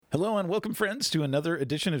Hello and welcome, friends, to another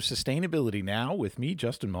edition of Sustainability Now with me,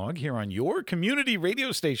 Justin Mogg, here on your community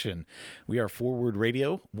radio station. We are Forward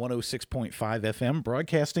Radio, 106.5 FM,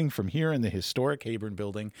 broadcasting from here in the historic Hayburn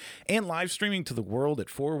Building and live streaming to the world at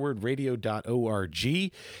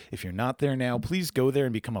forwardradio.org. If you're not there now, please go there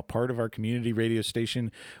and become a part of our community radio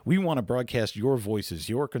station. We want to broadcast your voices,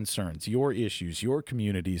 your concerns, your issues, your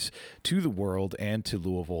communities to the world and to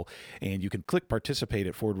Louisville. And you can click participate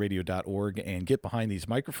at forwardradio.org and get behind these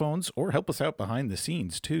microphones or help us out behind the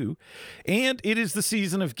scenes too. And it is the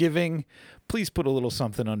season of giving. Please put a little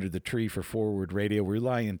something under the tree for Forward Radio. We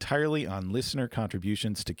rely entirely on listener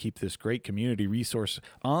contributions to keep this great community resource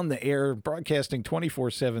on the air, broadcasting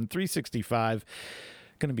 24/7, 365.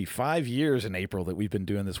 Going to be 5 years in April that we've been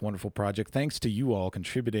doing this wonderful project, thanks to you all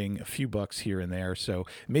contributing a few bucks here and there. So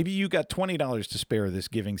maybe you got $20 to spare this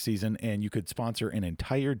giving season and you could sponsor an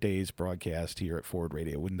entire day's broadcast here at Forward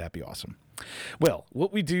Radio. Wouldn't that be awesome? Well,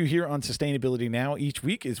 what we do here on Sustainability Now each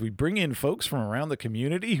week is we bring in folks from around the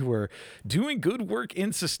community who are doing good work in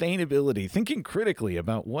sustainability, thinking critically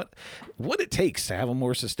about what it takes to have a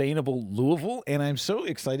more sustainable Louisville. And I'm so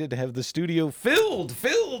excited to have the studio filled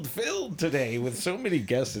today with so many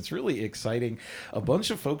guests. It's really exciting. A bunch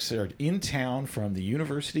of folks that are in town from the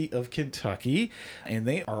University of Kentucky, and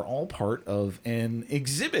they are all part of an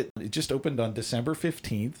exhibit. It just opened on December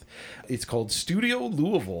 15th. It's called Studio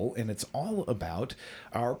Louisville, and it's all about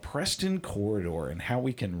our Preston Corridor and how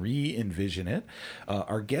we can re-envision it.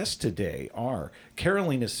 Our guests today are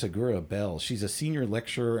Carolina Segura Bell. She's a senior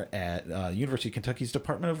lecturer at University of Kentucky's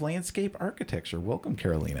Department of Landscape Architecture. Welcome,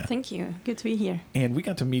 Carolina. Thank you. Good to be here. And we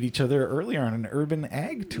got to meet each other earlier on an urban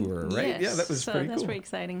ag tour, right? Yes. Yeah, that was pretty cool. That's pretty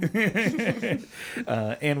exciting.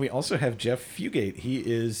 And we also have Jeff Fugate. He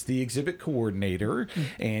is the exhibit coordinator,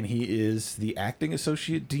 and he is the acting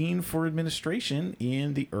associate dean for administration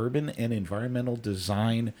in the urban and environmental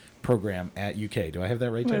design program at UK. Do I have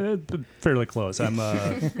that right, Jeff? Fairly close. I'm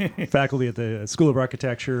faculty at the School of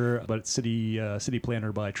Architecture, but city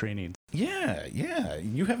planner by training. Yeah.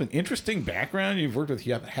 You have an interesting background. You've worked with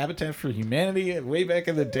Habitat for Humanity way back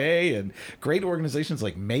in the day, and great organizations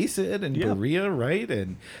like MACID and Berea, right?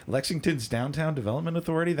 And Lexington's Downtown Development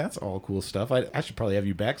Authority. That's all cool stuff. I should probably have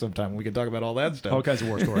you back sometime when we can talk about all that stuff. All kinds of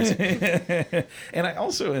war stories. And I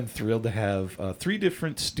also am thrilled to have three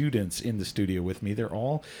different students in the studio with me. They're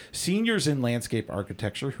all seniors in landscape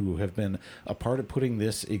architecture who have been a part of putting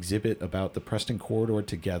this exhibit about the Preston Corridor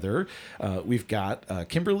together. We've got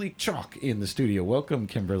Kimberly Chalk in the studio. Welcome,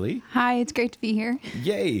 Kimberly. Hi, it's great to be here.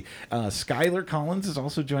 Yay. Skylar Collins is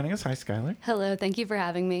also joining us. Hi, Skylar. Hello, thank you for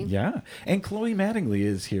having me. Yeah. And Chloe Mattingly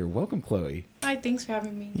is here. Welcome, Chloe. Hi, thanks for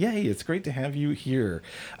having me. Yay, it's great to have you here.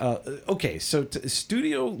 Okay, so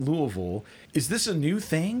Studio Louisville, is this a new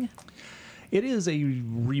thing? It is a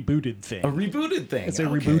rebooted thing. A rebooted thing. It's a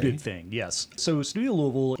rebooted thing, yes. So Studio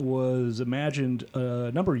Louisville was imagined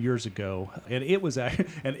a number of years ago, and it was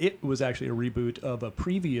actually a reboot of a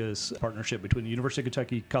previous partnership between the University of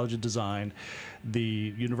Kentucky College of Design,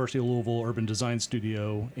 the University of Louisville Urban Design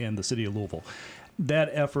Studio, and the City of Louisville.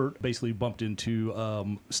 That effort basically bumped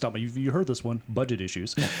into, stop me, you heard this one, budget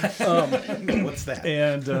issues. What's that?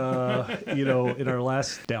 And, in our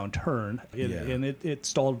last downturn, it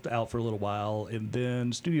stalled out for a little while. And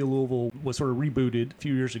then Studio Louisville was sort of rebooted a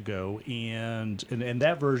few years ago. And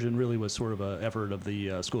that version really was sort of an effort of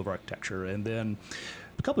the School of Architecture. And then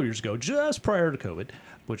a couple of years ago, just prior to COVID,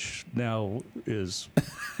 which now is,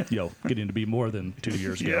 getting to be more than 2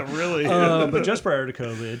 years ago. Yeah, really. But just prior to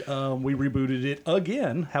COVID, we rebooted it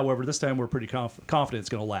again. However, this time we're pretty confident it's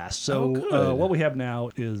going to last. So what we have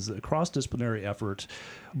now is a cross-disciplinary effort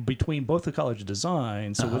between both the College of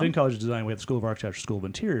Design. So within College of Design, we have the School of Architecture, School of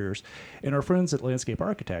Interiors, and our friends at Landscape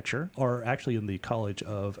Architecture are actually in the College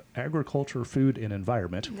of Agriculture, Food, and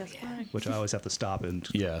Environment, which I always have to stop and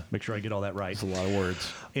make sure I get all that right. It's a lot of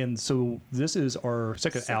words. And so this is our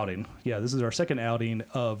second outing. Yeah, this is our second outing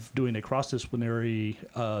of doing a cross-disciplinary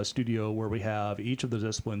studio where we have each of the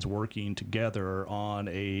disciplines working together on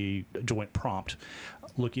a joint prompt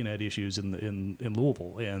looking at issues in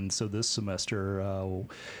Louisville. And so this semester,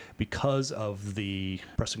 because of the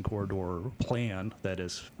Preston Corridor plan that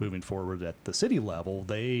is moving forward at the city level,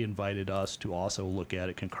 they invited us to also look at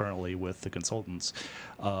it concurrently with the consultants.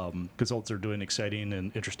 Consultants are doing exciting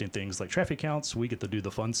and interesting things like traffic counts. We get to do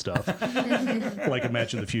the fun stuff, like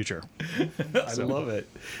imagine the future. I love it.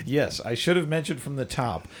 Yes, I should have mentioned from the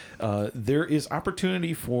top, there is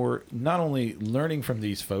opportunity for not only learning from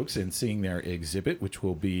these folks and seeing their exhibit, which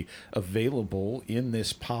will be available in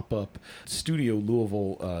this pop-up Studio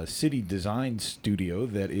Louisville City Design Studio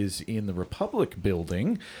that is in the Republic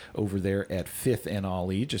building over there at 5th and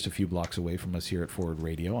Ollie, just a few blocks away from us here at Forward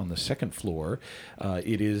Radio on the second floor.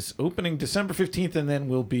 It is opening December 15th and then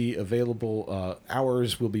will be available.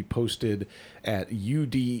 Hours will be posted at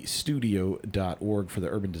udstudio.org for the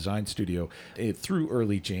Urban Design Studio through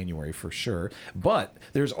early January for sure. But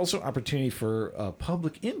there's also opportunity for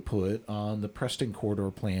public input on the Preston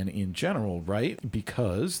Corridor Plan in general, right?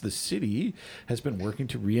 Because the city has been working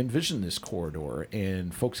to re-envision this corridor,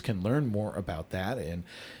 and folks can learn more about that and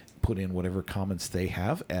put in whatever comments they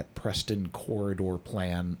have at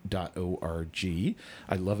prestoncorridorplan.org.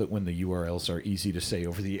 I love it when the URLs are easy to say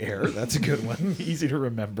over the air. That's a good one. Easy to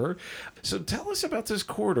remember. So tell us about this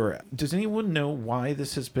corridor. Does anyone know why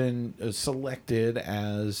this has been selected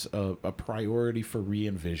as a priority for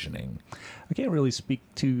re-envisioning? I can't really speak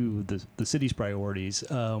to the city's priorities.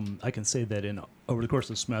 I can say that over the course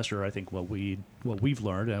of the semester, I think what we've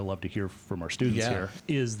learned, and I love to hear from our students here,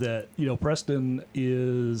 is that Preston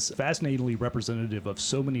is fascinatingly representative of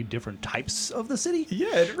so many different types of the city.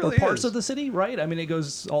 Yeah, it really or parts is. of the city, right? I mean, it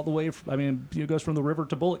goes all the way. It goes from the river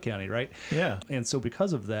to Bullitt County, right? Yeah. And so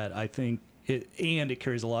because of that, I think it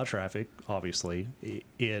carries a lot of traffic. Obviously,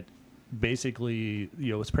 it basically,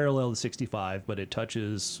 it's parallel to 65, but it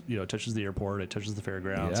touches the airport, it touches the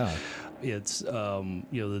fairgrounds. Yeah. It's,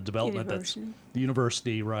 the development that's the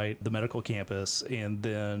university, right, the medical campus, and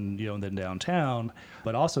then downtown,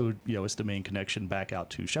 but also, it's the main connection back out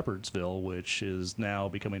to Shepherdsville, which is now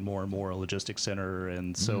becoming more and more a logistics center.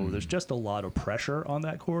 And so there's just a lot of pressure on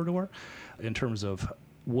that corridor in terms of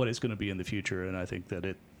what it's going to be in the future, and I think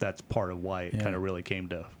that's part of why it kind of really came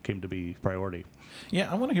to be priority.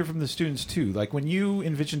 Yeah, I want to hear from the students too. Like, when you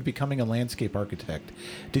envisioned becoming a landscape architect,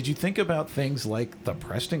 did you think about things like the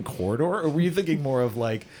Preston Corridor, or were you thinking more of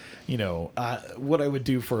like, what I would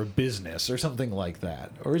do for a business or something like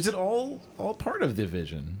that? Or is it all part of the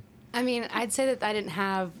vision? I mean, I'd say that I didn't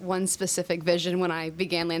have one specific vision when I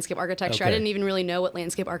began landscape architecture. Okay. I didn't even really know what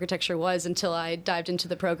landscape architecture was until I dived into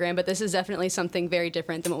the program. But this is definitely something very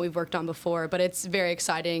different than what we've worked on before. But it's very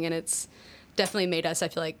exciting, and it's definitely made us,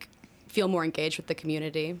 I feel more engaged with the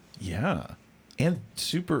community. Yeah. And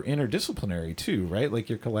super interdisciplinary too, right? Like,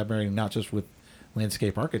 you're collaborating not just with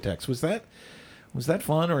landscape architects. Was that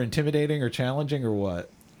fun or intimidating or challenging or what?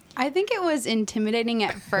 I think it was intimidating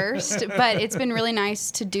at first, but it's been really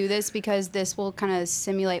nice to do this because this will kind of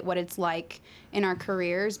simulate what it's like in our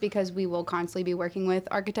careers, because we will constantly be working with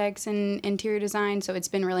architects and interior design. So it's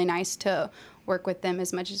been really nice to work with them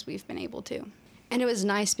as much as we've been able to. And it was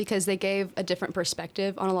nice because they gave a different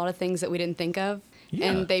perspective on a lot of things that we didn't think of.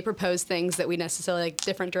 Yeah. And they proposed things that we necessarily,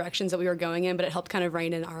 different directions that we were going in, but it helped kind of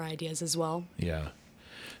rein in our ideas as well. Yeah.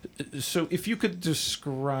 So if you could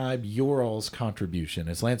describe your all's contribution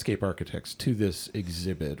as landscape architects to this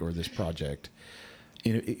exhibit or this project,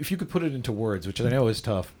 if you could put it into words, which I know is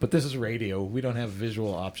tough, but this is radio. We don't have a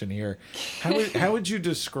visual option here. How would you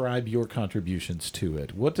describe your contributions to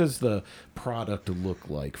it? What does the product look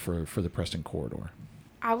like for the Preston Corridor?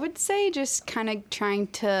 I would say just kind of trying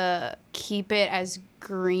to keep it as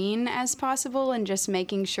green as possible and just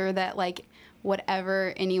making sure that, like,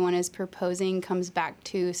 whatever anyone is proposing comes back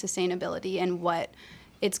to sustainability and what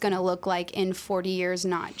it's going to look like in 40 years,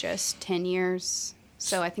 not just 10 years.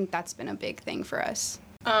 So I think that's been a big thing for us.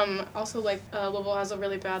 Also, Louisville has a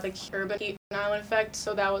really bad urban heat and island effect,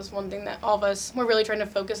 so that was one thing that all of us were really trying to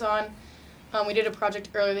focus on. We did a project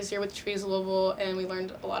earlier this year with Trees Louisville, and we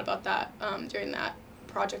learned a lot about that during that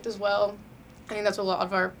project as well. I think that's what a lot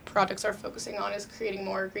of our projects are focusing on, is creating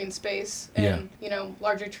more green space and,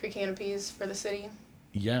 larger tree canopies for the city.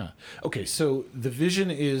 Yeah. Okay, so the vision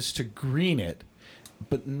is to green it,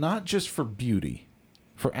 but not just for beauty,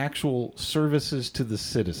 for actual services to the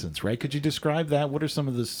citizens, right? Could you describe that? What are some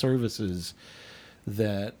of the services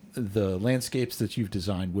that the landscapes that you've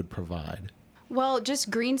designed would provide? Well, just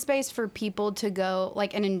green space for people to go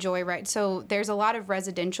and enjoy, right? So there's a lot of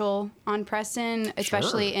residential on Preston,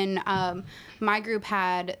 especially in my group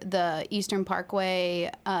had the Eastern Parkway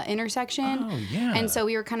intersection. Oh, yeah. And so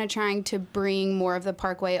we were kind of trying to bring more of the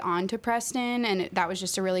Parkway onto Preston, and that was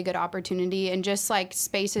just a really good opportunity. And just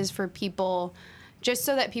spaces for people, just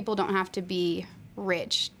so that people don't have to be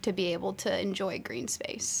rich to be able to enjoy green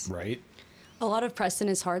space. Right. A lot of Preston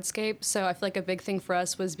is hardscape, so I feel like a big thing for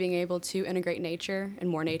us was being able to integrate nature and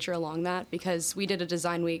more nature along that, because we did a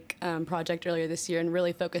Design Week project earlier this year and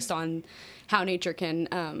really focused on how nature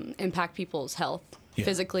can impact people's health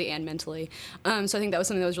physically and mentally. So I think that was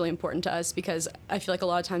something that was really important to us, because I feel like a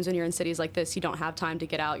lot of times when you're in cities like this, you don't have time to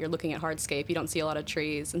get out. You're looking at hardscape. You don't see a lot of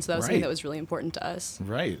trees. And so that was something that was really important to us.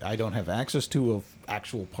 Right. I don't have access to an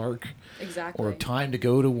actual park. Exactly. Or time to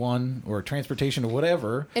go to one, or transportation or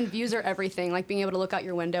whatever. And views are everything. Like being able to look out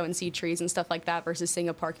your window and see trees and stuff like that versus seeing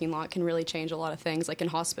a parking lot can really change a lot of things. Like in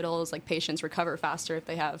hospitals, like patients recover faster if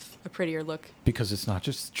they have a prettier look. Because it's not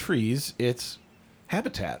just trees, it's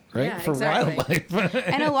habitat, right? Yeah, for exactly. wildlife.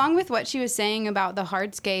 And along with what she was saying about the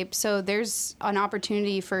hardscape, so there's an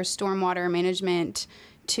opportunity for stormwater management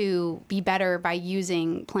to be better by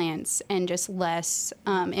using plants and just less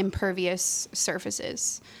impervious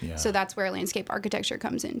surfaces. Yeah. So that's where landscape architecture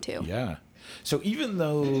comes in too. Yeah. So even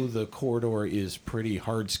though the corridor is pretty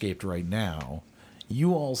hardscaped right now,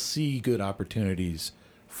 you all see good opportunities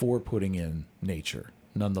for putting in nature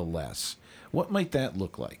nonetheless. What might that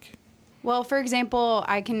look like? Well, for example,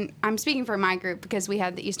 I'm speaking for my group because we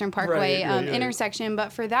had the Eastern Parkway intersection,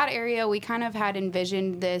 but for that area, we kind of had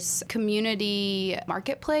envisioned this community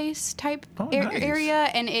marketplace type nice.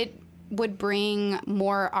 area, and it would bring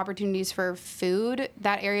more opportunities for food.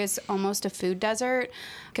 That area is almost a food desert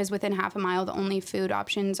because within half a mile, the only food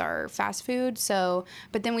options are fast food. So,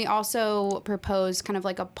 but then we also proposed kind of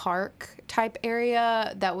like a park type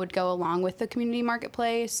area that would go along with the community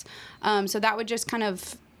marketplace. So that would just kind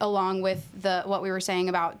of, along with what we were saying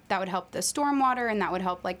about, that would help the stormwater, and that would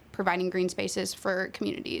help like providing green spaces for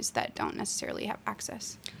communities that don't necessarily have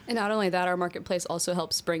access. And not only that, our marketplace also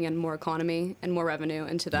helps bring in more economy and more revenue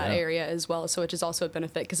into that area as well, so which is also a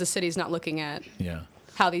benefit because the city's not looking at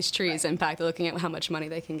how these trees impact, they're looking at how much money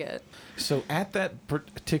they can get. So at that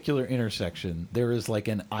particular intersection, there is like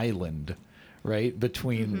an island, right,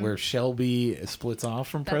 between where Shelby splits off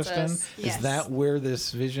from Preston. us. Yes. Is that where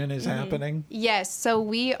this vision is happening? Yes, so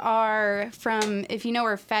we are from, if you know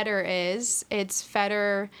where Fetter is, it's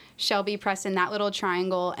Fetter, Shelby, Preston, that little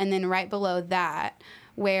triangle, and then right below that,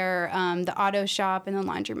 where the auto shop and the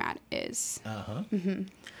laundromat is.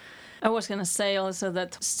 I was going to say also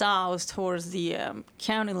that south towards the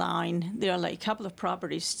county line, there are like a couple of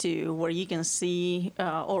properties too where you can see,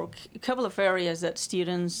 or a couple of areas that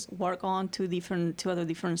students work on, two other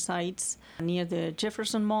different sites near the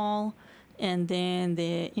Jefferson Mall and then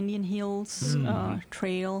the Indian Hills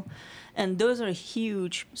Trail. And those are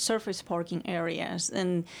huge surface parking areas.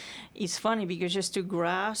 And it's funny because just to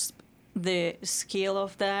grasp the scale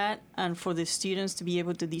of that and for the students to be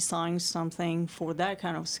able to design something for that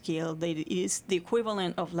kind of scale, it is the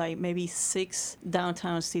equivalent of like maybe 6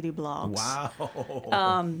 downtown city blocks.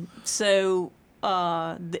 Wow. So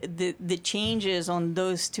the changes on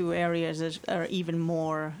those two areas are even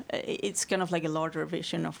more, it's kind of like a larger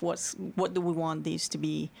vision of what do we want these to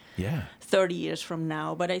be 30 years from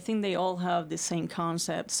now. But I think they all have the same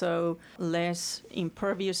concept. So less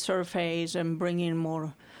impervious surface and bringing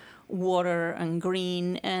more water and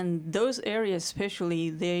green, and those areas especially,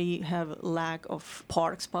 they have lack of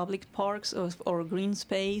parks, public parks or green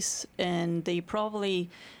space, and they probably,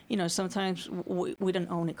 sometimes we don't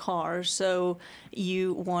own a car, so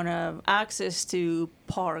you want to have access to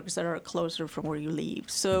parks that are closer from where you live.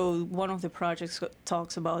 So one of the projects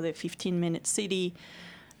talks about a 15-minute city.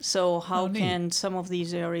 So how can some of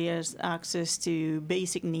these areas access to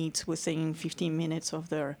basic needs within 15 minutes of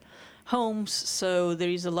their homes? So there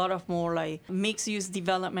is a lot of more like mixed-use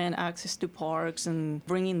development, access to parks, and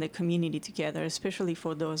bringing the community together, especially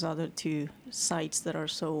for those other two sites that are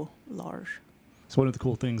so large. So one of the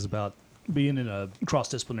cool things about being in a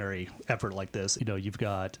cross-disciplinary effort like this, you've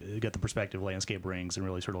got the perspective landscape rings and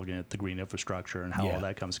really sort of looking at the green infrastructure and how all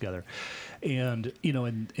that comes together. And,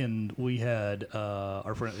 and we had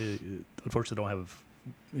our friend, unfortunately don't have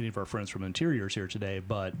any of our friends from interiors here today,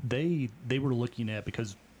 but they were looking at,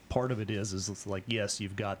 because part of it is it's like, yes,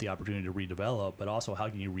 you've got the opportunity to redevelop, but also how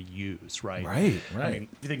can you reuse, right? Right. I mean,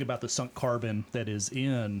 if you think about the sunk carbon that is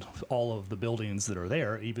in all of the buildings that are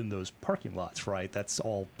there, even those parking lots, right? That's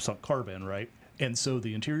all sunk carbon, right? And so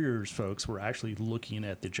the interiors folks were actually looking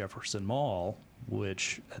at the Jefferson Mall,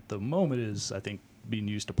 which at the moment is, I think, being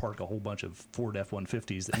used to park a whole bunch of Ford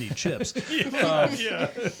F-150s that need chips.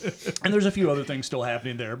 And there's a few other things still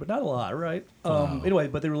happening there, but not a lot, right? Anyway,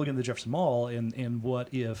 but they were looking at the Jefferson Mall and what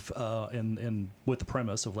if, and with the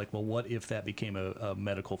premise of like, well, what if that became a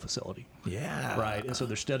medical facility? Yeah. Right. And so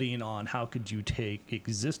they're studying on how could you take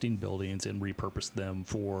existing buildings and repurpose them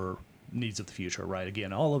for needs of the future, right?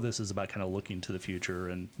 Again, all of this is about kind of looking to the future,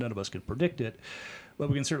 and none of us can predict it, but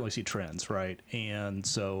we can certainly see trends, right? And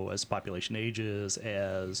so as population ages,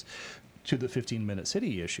 as to the 15-minute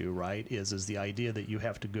city issue, right, is the idea that you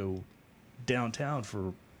have to go downtown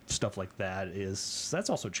for stuff like that's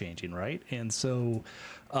also changing, right? And so,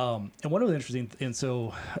 and one of the interesting, and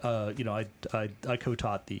so, I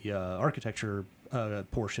co-taught the architecture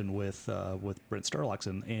portion with Brent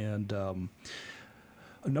Sturlockson, and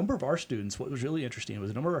a number of our students, what was really interesting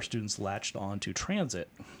was a number of our students latched on to transit,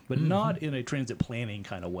 but not in a transit planning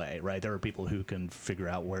kind of way, right? There are people who can figure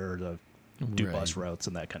out where to do bus routes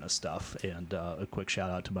and that kind of stuff. And a quick shout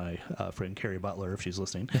out to my friend Carrie Butler, if she's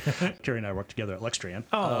listening. Carrie and I worked together at Lextran.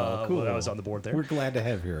 Cool. When I was on the board there. We're glad to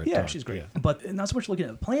have her. Yeah, she's great. Yeah. But not so much looking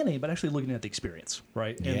at planning, but actually looking at the experience,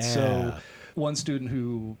 right? Yeah. And so one student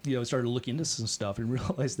who started looking into some stuff and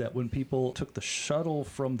realized that when people took the shuttle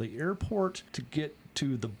from the airport to get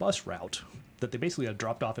to the bus route, that they basically got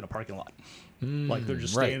dropped off in a parking lot. Like they're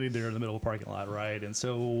just standing there in the middle of a parking lot, right? And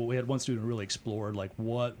so we had one student really explored, like,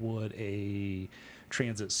 what would a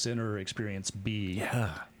transit center experience be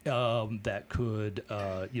that could,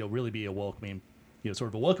 really be a welcoming, sort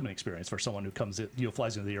of a welcoming experience for someone who comes in,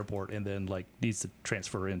 flies into the airport and then like needs to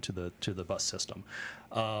transfer into the bus system.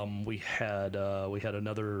 We had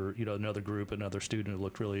another group, another student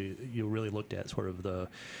who really looked at sort of the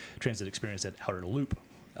transit experience at Outer Loop.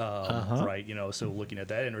 Right, so looking at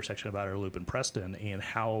that intersection of Outer Loop and Preston, and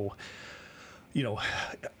how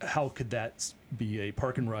could that be a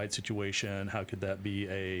park and ride situation? How could that be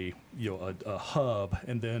a hub?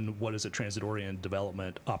 And then what is a transit-oriented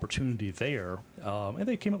development opportunity there? And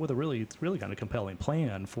they came up with a really kind of compelling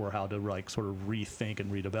plan for how to sort of rethink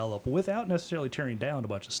and redevelop without necessarily tearing down a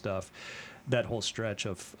bunch of stuff. That whole stretch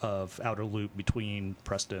of Outer Loop between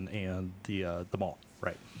Preston and the mall,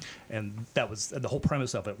 right? And that was the whole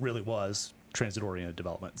premise of it. Really was transit-oriented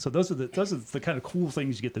development. So those are the kind of cool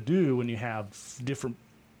things you get to do when you have different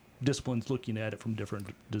disciplines looking at it from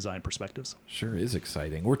different design perspectives. Sure is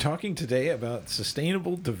exciting. We're talking today about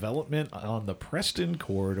sustainable development on the Preston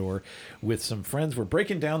corridor with some friends. We're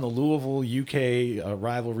breaking down the Louisville UK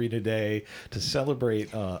rivalry today to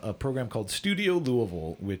celebrate a program called Studio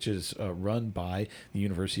Louisville, which is run by the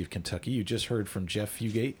University of Kentucky. You just heard from Jeff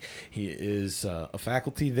Fugate. He is a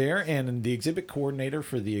faculty there and the exhibit coordinator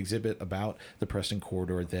for the exhibit about the Preston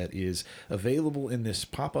corridor that is available in this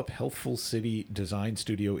pop-up Healthful City design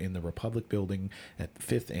studio in the Republic Building at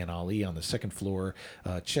 5th and Ali on the second floor.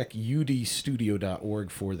 Check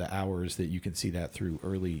udstudio.org for the hours that you can see that through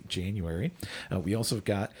early January. We also have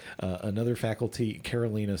got another faculty,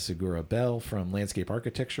 Carolina Segura Bell from Landscape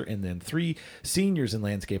Architecture, and then 3 seniors in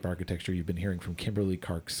Landscape Architecture. You've been hearing from Kimberly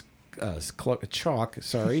Chalk,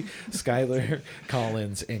 Skylar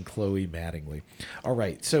Collins, and Chloe Mattingly. All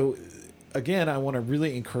right, so again, I want to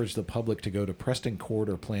really encourage the public to go to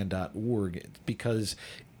PrestonCorridorPlan.org because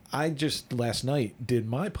I just last night did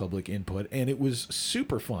my public input and it was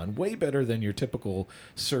super fun, way better than your typical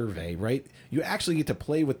survey, right? You actually get to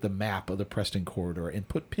play with the map of the Preston corridor and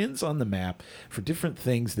put pins on the map for different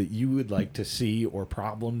things that you would like to see or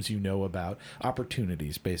problems about,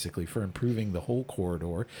 opportunities basically for improving the whole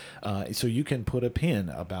corridor. So you can put a pin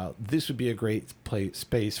about this would be a great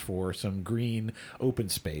space for some green open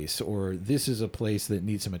space, or this is a place that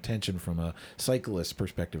needs some attention from a cyclist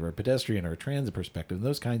perspective or a pedestrian or a transit perspective, and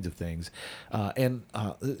those kinds of things. And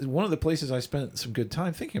one of the places I spent some good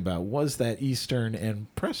time thinking about was that Eastern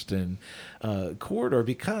and Preston corridor,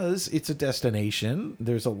 because it's a destination.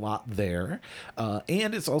 There's a lot there.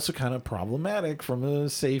 And it's also kind of problematic from a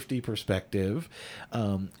safety perspective.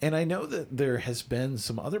 And I know that there has been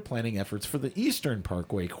some other planning efforts for the Eastern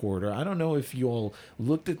Parkway corridor. I don't know if you all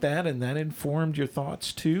looked at that and that informed your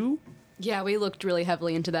thoughts too? Yeah, we looked really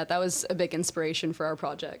heavily into that. That was a big inspiration for our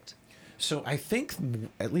project. So I think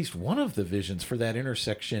at least one of the visions for that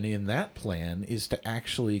intersection in that plan is to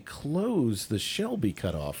actually close the Shelby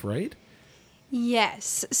cutoff, right?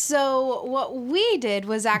 Yes. So what we did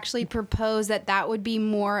was actually propose that would be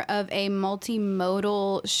more of a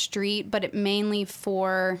multimodal street, but it mainly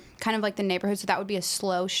for kind of like the neighborhood. So that would be a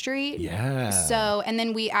slow street. Yeah. So, and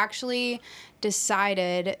then we actually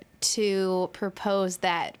decided to propose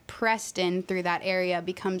that Preston through that area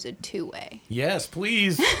becomes a 2-way. Yes,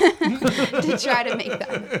 please. To try to make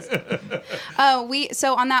that.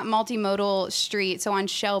 So on that multimodal street, so on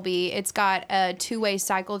Shelby, it's got a 2-way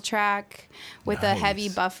cycle track with a heavy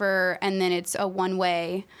buffer, and then it's a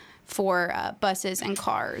 1-way for buses and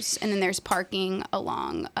cars, and then there's parking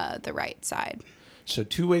along the right side. So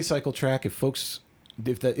 2-way cycle track. If folks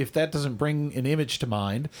if that doesn't bring an image to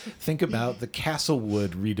mind, think about the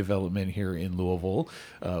Castlewood redevelopment here in Louisville,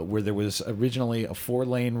 where there was originally a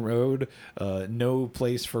 4-lane road, no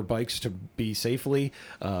place for bikes to be safely,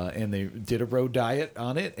 and they did a road diet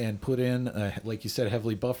on it and put in, like you said,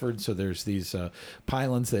 heavily buffered. So there's these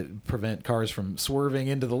pylons that prevent cars from swerving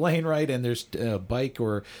into the lane, right? And there's bike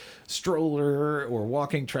or stroller or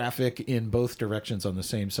walking traffic in both directions on the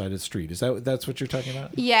same side of the street. That's what you're talking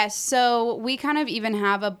about? Yes. So we kind of even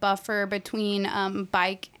have a buffer between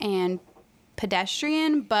bike and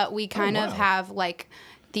pedestrian, but we kind of have like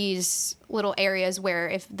these little areas where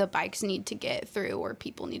if the bikes need to get through or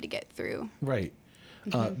people need to get through. Right.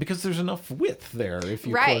 Because there's enough width there if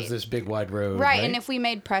you close this big wide road. Right. And if we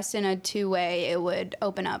made Preston a 2-way, it would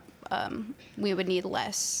open up. We would need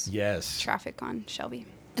less traffic on Shelby.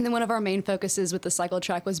 And then one of our main focuses with the cycle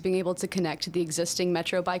track was being able to connect to the existing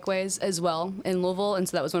metro bikeways as well in Louisville. And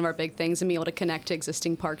so that was one of our big things, and being able to connect to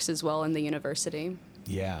existing parks as well in the university.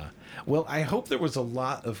 Yeah. Well, I hope there was a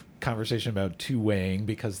lot of conversation about two-waying,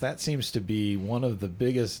 because that seems to be one of the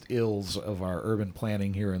biggest ills of our urban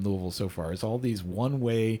planning here in Louisville so far, is all these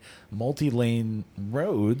one-way, multi-lane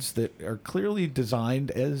roads that are clearly designed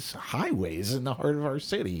as highways in the heart of our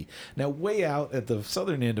city. Now, way out at the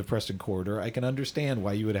southern end of Preston Corridor, I can understand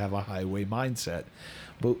why you would have a highway mindset.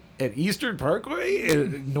 But at Eastern Parkway,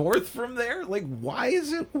 north from there, like, why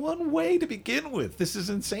is it one way to begin with? This is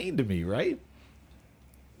insane to me, right?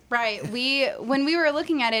 Right. When we were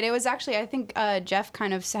looking at it, it was actually, I think Jeff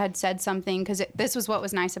kind of had said something, because this was what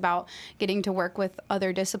was nice about getting to work with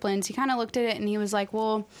other disciplines. He kind of looked at it and he was like,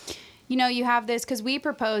 well, you know, you have this, because we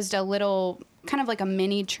proposed a little kind of like a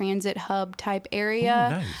mini transit hub type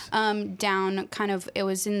area. Ooh, nice. Down kind of, it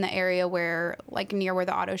was in the area where, like near where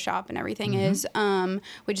the auto shop and everything is.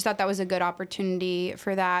 We just thought that was a good opportunity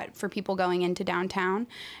for that, for people going into downtown.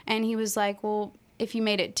 And he was like, well, if you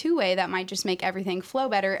made it two-way, that might just make everything flow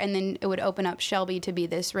better, and then it would open up Shelby to be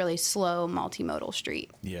this really slow multimodal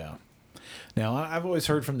street. Yeah. Now, I've always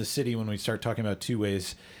heard from the city when we start talking about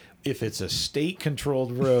two-ways, if it's a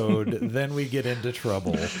state-controlled road, then we get into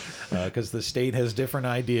trouble, because the state has different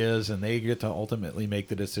ideas and they get to ultimately make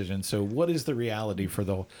the decision. So what is the reality for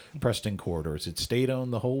the Preston corridor? Is it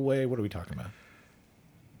state-owned the whole way? What are we talking about?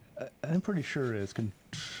 I'm pretty sure it's.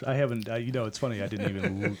 I haven't. You know, it's funny. I didn't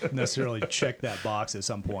even necessarily check that box at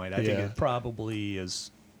some point. I think it probably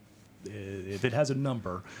is. If it has a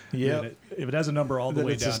number, if it has a number all the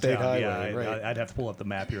way downtown, state highway, right. I'd have to pull up the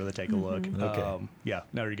map here to take a look. Okay.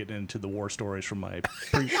 Now you're getting into the war stories from my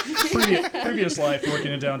previous life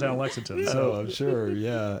working in downtown Lexington. So I'm sure.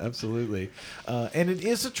 Yeah, absolutely. And it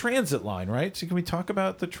is a transit line, right? So can we talk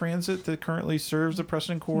about the transit that currently serves the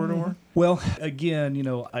Preston corridor? Well, again, you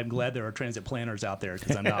know, I'm glad there are transit planners out there,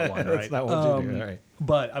 because I'm not one, right? That's not what you do, right?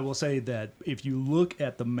 But I will say that if you look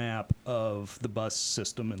at the map of the bus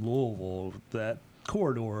system in Louisville, that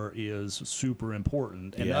corridor is super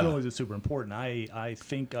important. And not only is it super important, I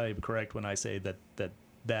think I'm correct when I say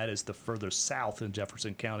that is the further south in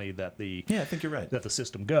Jefferson County that the I think you're right, that the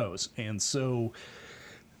system goes. And so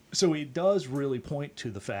it does really point to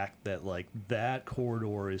the fact that like that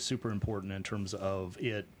corridor is super important in terms of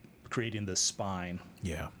it creating this spine,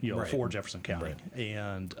 for Jefferson County. Right.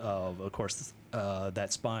 And of course,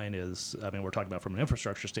 that spine is, I mean, we're talking about from an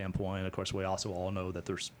infrastructure standpoint. Of course, we also all know that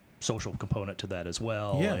there's social component to that as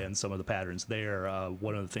well, and some of the patterns there.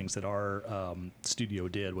 One of the things that our studio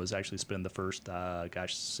did was actually spend the first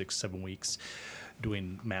 6-7 weeks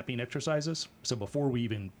doing mapping exercises. So before we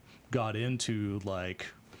even got into like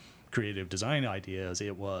creative design ideas,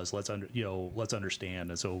 it was let's understand.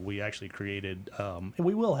 And so we actually created and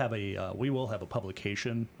we will have a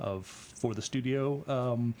publication for the studio.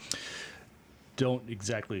 I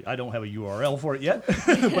don't have a URL for it yet,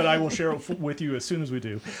 but I will share it with you as soon as we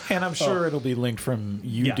do. And I'm sure it'll be linked from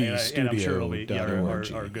UD Studio. And I'm sure it'll be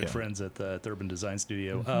our good friends at the Urban Design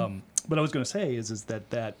Studio. But I was going to say is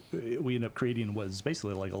that we ended up creating was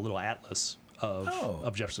basically like a little atlas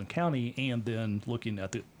of Jefferson County, and then looking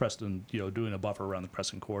at the Preston, doing a buffer around the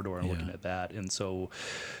Preston corridor and looking at that. And so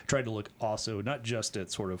tried to look also not just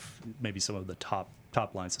at sort of maybe some of the top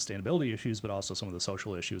line sustainability issues, but also some of the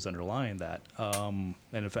social issues underlying that. And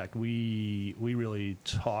in fact, we really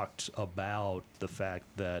talked about the fact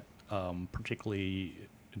that particularly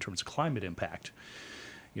in terms of climate impact,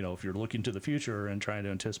 if you're looking to the future and trying to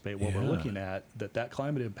anticipate what we're looking at, that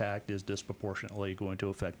climate impact is disproportionately going to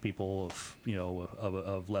affect people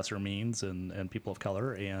of lesser means and people of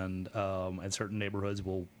color, and certain neighborhoods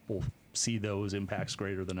will will see those impacts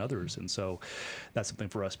greater than others, and so that's something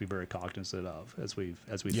for us to be very cognizant of as we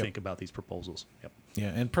think about these proposals. Yep. Yeah,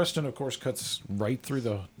 and Preston, of course, cuts right through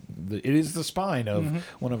the it is the spine of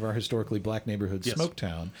one of our historically black neighborhoods, Yes.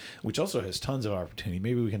 Smoketown, which also has tons of opportunity.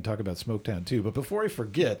 Maybe we can talk about Smoketown too. But before I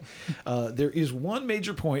forget, there is one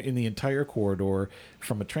major point in the entire corridor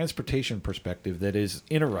from a transportation perspective that is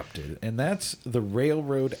interrupted, and that's the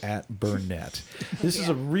railroad at Burnett. This is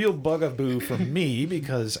a real bugaboo for me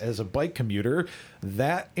because as a bike commuter,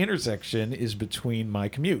 that intersection is between my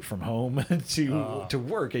commute from home to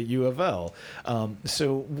work at U of L.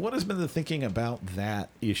 So what has been the thinking about that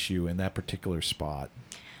issue in that particular spot?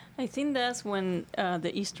 I think that's when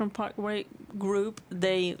the Eastern Parkway group,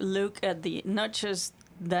 they look at not just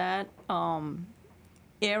that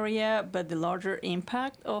area, but the larger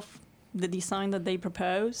impact of the design that they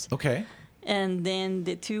propose. Okay. And then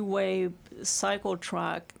the two-way cycle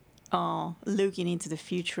track, looking into the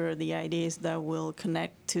future, the ideas that will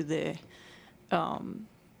connect to the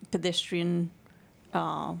pedestrian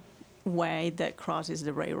way that crosses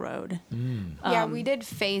the railroad. Yeah, we did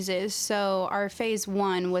phases. So our phase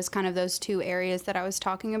 1 was kind of those two areas that I was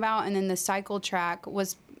talking about, and then the cycle track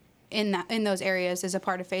was in those areas as a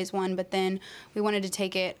part of phase 1. But then we wanted to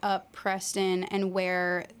take it up Preston, and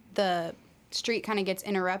where the street kind of gets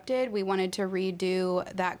interrupted, we wanted to redo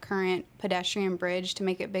that current pedestrian bridge to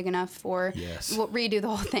make it big enough for redo the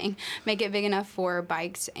whole thing, make it big enough for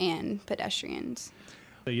bikes and pedestrians.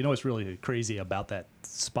 You know what's really crazy about that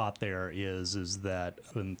spot there is that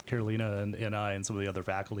when Carolina and I and some of the other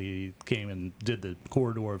faculty came and did the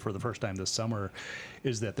corridor for the first time this summer,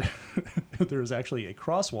 is that there's actually a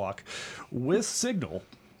crosswalk with signal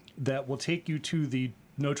that will take you to the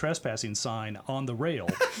no trespassing sign on the rail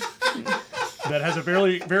that has a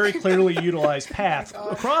very, very clearly utilized path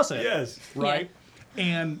across it. Yes. Right? Yeah.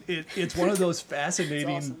 And it's one of those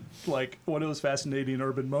fascinating, like one of those fascinating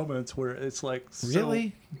urban moments where it's like,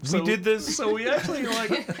 really, we did this. So we actually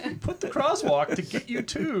like put the crosswalk to get you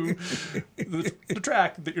to the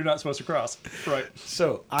track that you're not supposed to cross, right?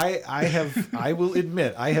 So I will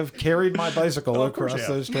admit, I have carried my bicycle across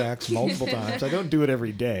those tracks multiple times. I don't do it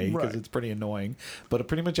every day because it's pretty annoying, but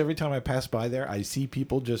pretty much every time I pass by there, I see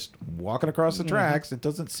people just walking across the tracks. It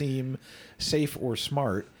doesn't seem safe or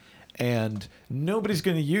smart. And nobody's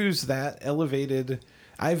going to use that elevated.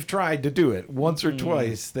 I've tried to do it once or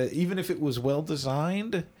twice. That even if it was well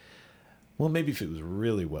designed, well, maybe if it was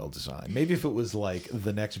really well designed, maybe if it was like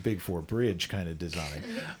the next Big Four bridge kind of design.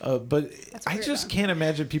 But I just can't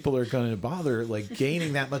imagine people are going to bother like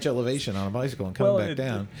gaining that much elevation on a bicycle and coming back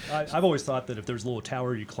down. I've always thought that if there's a little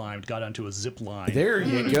tower you climbed, got onto a zip line. There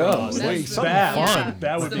you go. Wait, something fun.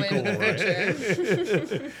 That would be cool,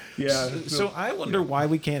 right? Yeah. So I wonder why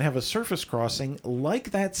we can't have a surface crossing like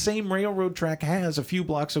that same railroad track has a few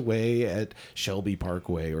blocks away at Shelby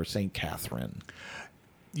Parkway or St. Catherine.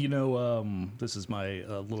 You know, this is my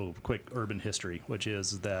little quick urban history, which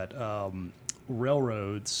is that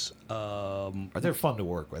railroads they're fun to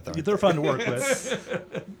work with. They're fun to work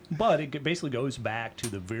with, but it basically goes back to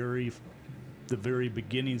the very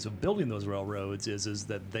beginnings of building those railroads. Is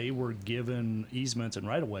that they were given easements and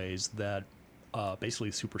right of ways that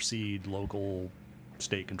basically supersede local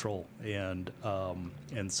state control, and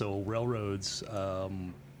so railroads.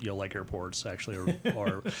 Like airports actually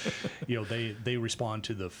are they respond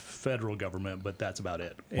to the federal government, but that's about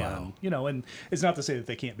it. Wow. And and it's not to say that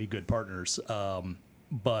they can't be good partners,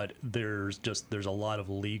 but there's a lot of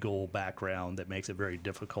legal background that makes it very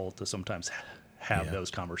difficult to sometimes have those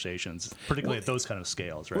conversations, particularly at those kind of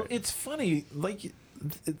scales, right? Well, it's funny, like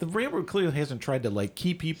the railroad clearly hasn't tried to like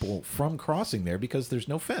keep people from crossing there because there's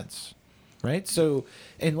no fence. Right. So,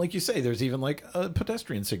 and like you say, there's even like a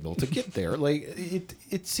pedestrian signal to get there. Like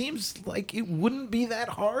it seems like it wouldn't be that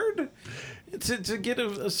hard to get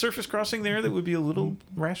a surface crossing there that would be a little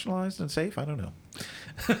rationalized and safe. I don't know.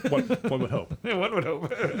 One would hope. One would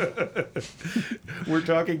hope. We're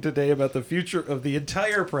talking today about the future of the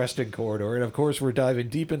entire Preston corridor. And of course, we're diving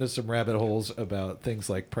deep into some rabbit holes about things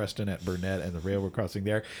like Preston at Burnett and the railroad crossing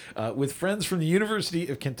there with friends from the University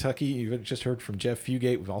of Kentucky. You've just heard from Jeff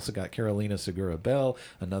Fugate. We've also got Carolina Segura Bell,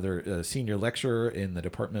 another senior lecturer in the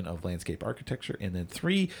Department of Landscape Architecture, and then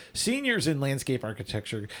 3 seniors in landscape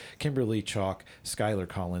architecture, Kimberly Chalk, Skylar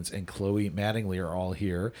Collins, and Chloe Mattingly are all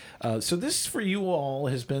here. So this for you all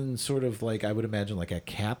has been sort of like, I would imagine, like a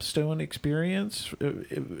capstone experience.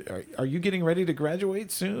 Are you getting ready to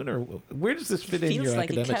graduate soon, or where does this fit in your like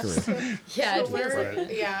academic career? Yeah,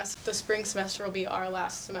 So the spring semester will be our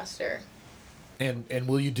last semester. And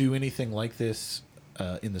will you do anything like this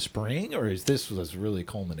in the spring, or is this was really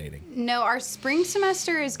culminating? No, our spring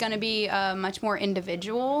semester is going to be much more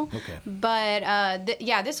individual. Okay. But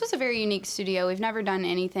this was a very unique studio. We've never done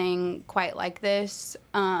anything quite like this.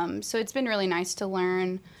 So it's been really nice to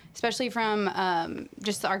learn, especially from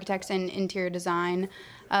just the architects and interior design.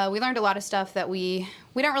 We learned a lot of stuff that we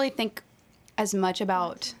don't really think as much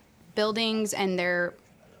about buildings and their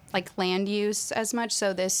like land use as much.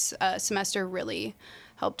 So this semester really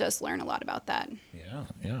helped us learn a lot about that. Yeah,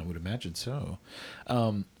 I would imagine so.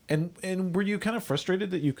 And were you kind of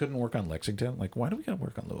frustrated that you couldn't work on Lexington? Like, why do we got to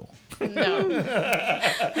work on Louisville?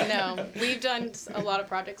 No, we've done a lot of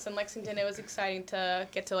projects in Lexington. It was exciting to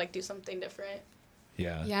get to like do something different.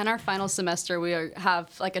 Yeah, in our final semester, we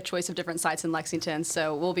have like a choice of different sites in Lexington,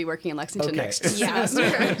 so we'll be working in Lexington next semester.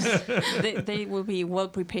 They will be well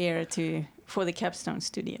prepared for the capstone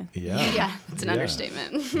studio. Yeah, it's an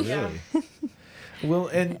understatement. Really? Well,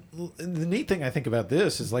 and the neat thing I think about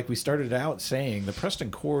this is, like we started out saying, the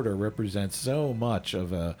Preston Corridor represents so much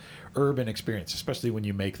of a urban experience, especially when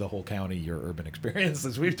you make the whole county your urban experience,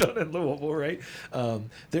 as we've done in Louisville, right?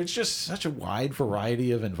 There's just such a wide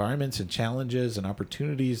variety of environments and challenges and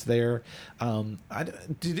opportunities there.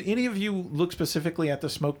 Did any of you look specifically at the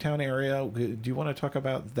Smoketown area? Do you want to talk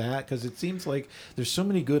about that? Because it seems like there's so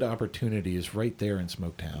many good opportunities right there in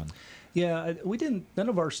Smoketown. Yeah, we didn't. None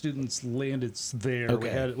of our students landed there.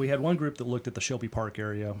 Okay. We had one group that looked at the Shelby Park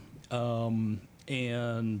area, and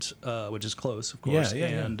which is close, of course.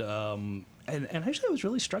 And actually, I was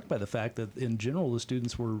really struck by the fact that in general the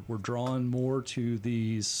students were drawn more to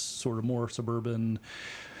these sort of more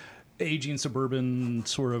aging suburban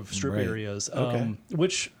sort of strip areas,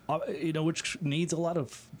 which needs a lot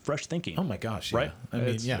of fresh thinking. Oh my gosh! Right? I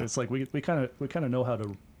mean, it's like we kind of know how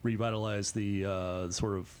to revitalize the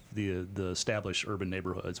sort of the established urban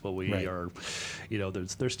neighborhoods, but we are,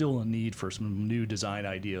 there's still a need for some new design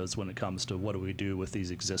ideas when it comes to what do we do with these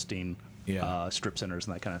existing strip centers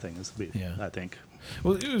and that kind of thing. I think.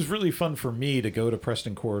 Well, it was really fun for me to go to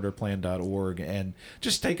PrestonCorridorPlan.org and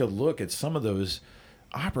just take a look at some of those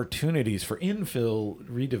opportunities for infill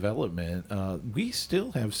redevelopment. We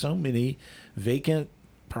still have so many vacant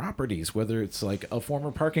properties, whether it's like a former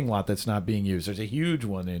parking lot that's not being used. There's a huge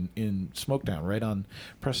one in Smoketown right on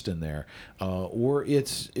Preston there, or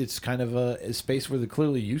it's kind of a space where there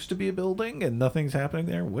clearly used to be a building and nothing's happening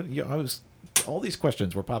there. All these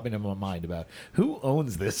questions were popping in my mind about who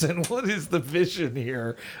owns this and what is the vision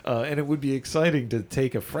here, and it would be exciting to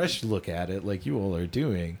take a fresh look at it like you all are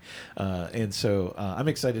doing, and so I'm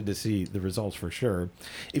excited to see the results for sure.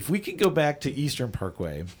 If we could go back to Eastern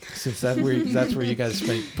Parkway, since that's where you guys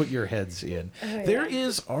put your heads in, there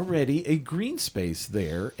is already a green space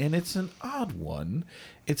there, and it's an odd one.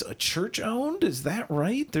 It's a church owned, is that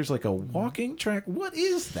right? There's like a walking track. What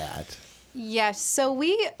is that? Yes, so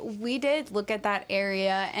we did look at that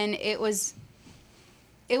area, and it was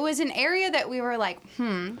an area that we were like,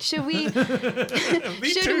 should we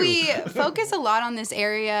we focus a lot on this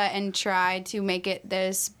area and try to make it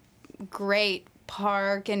this great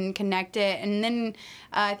park and connect it? And then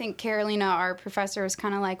I think Carolina, our professor, was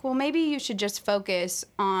kind of like, well, maybe you should just focus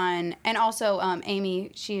on, and also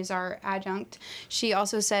Amy, she's our adjunct, she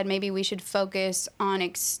also said maybe we should focus on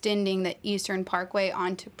extending the Eastern Parkway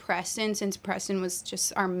onto Preston, since Preston was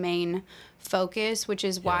just our main focus, which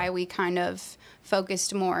is why we kind of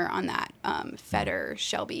focused more on that Fetter,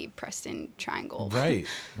 Shelby, Preston triangle.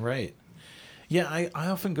 Right. Yeah, I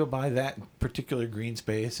often go by that particular green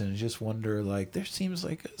space and just wonder, like, there seems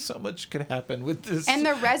like so much could happen with this. And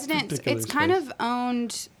the residents, it's space. kind of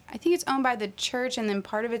owned, I think it's owned by the church, and then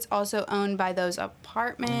part of it's also owned by those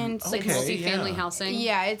apartments. Like multi-family housing.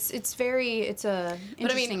 Yeah, it's a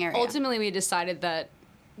interesting area. Ultimately we decided that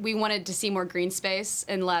we wanted to see more green space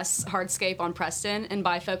and less hardscape on Preston, and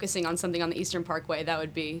by focusing on something on the Eastern Parkway, that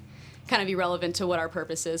would be kind of irrelevant to what our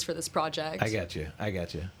purpose is for this project. I got you.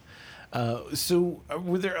 So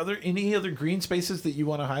were there any other green spaces that you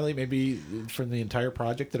want to highlight, maybe from the entire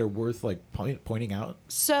project, that are worth like pointing out?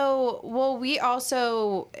 So,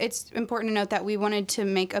 it's important to note that we wanted to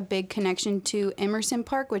make a big connection to Emerson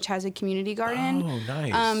Park, which has a community garden. Oh,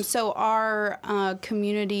 nice. So our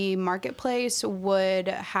community marketplace would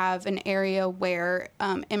have an area where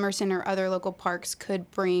Emerson or other local parks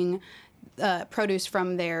could bring produce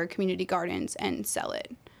from their community gardens and sell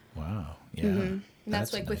it. Wow. Yeah. Mm-hmm. And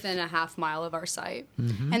that's like nice. Within a half mile of our site.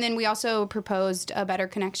 Mm-hmm. And then we also proposed a better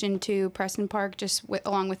connection to Preston Park, just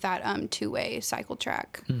along with that two-way cycle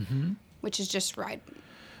track, which is just right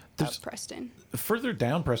of Preston. Further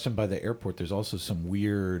down Preston by the airport, there's also some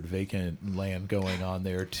weird vacant land going on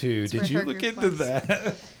there too. That's Did you look into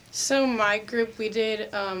that? So my group, we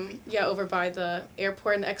did, over by the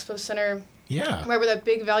airport and the expo center. Yeah. Right where that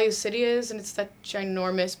big Value City is, and it's that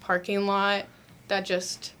ginormous parking lot that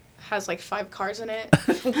just has like 5 cars in it.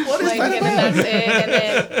 What is like, that? And then that's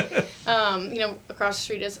it. And then, across the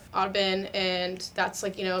street is Audubon, and that's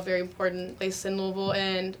like, a very important place in Louisville.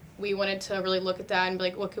 And we wanted to really look at that and be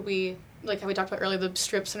like, what could we, like how we talked about earlier, the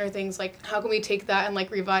strip center things, like how can we take that and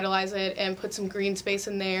like revitalize it and put some green space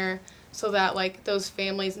in there, so that like those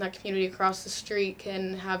families in that community across the street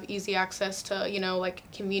can have easy access to, like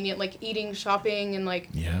convenient like eating, shopping, and like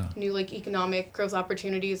new like economic growth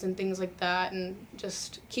opportunities and things like that, and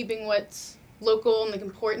just keeping what's local and like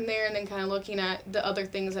important there, and then kind of looking at the other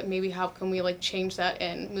things that maybe how can we like change that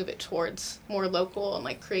and move it towards more local and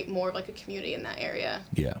like create more of like a community in that area.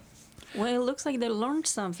 Yeah. Well, it looks like they learned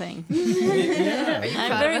something. Yeah.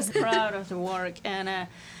 I'm very proud of the work, and I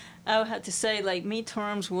had to say, like,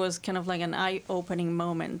 midterms was kind of like an eye-opening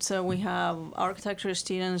moment. So we have architecture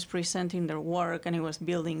students presenting their work, and it was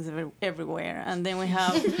buildings everywhere. And then we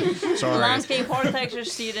have landscape architecture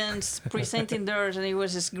students presenting theirs, and it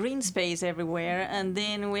was just green space everywhere. And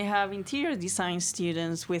then we have interior design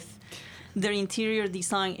students with their interior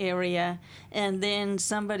design area, and then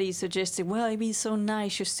somebody suggested, well, it'd be so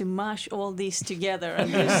nice just to mash all these together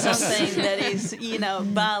and do something that is,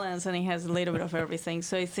 balanced, and it has a little bit of everything.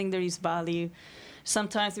 So I think there is value.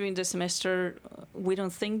 Sometimes during the semester, we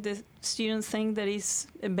don't think the students think that is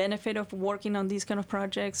a benefit of working on these kind of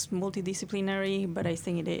projects, multidisciplinary, but I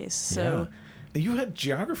think it is. So. You had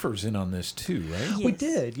geographers in on this too, right? We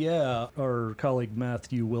did, yeah. Our colleague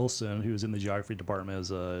Matthew Wilson, who's in the geography department, is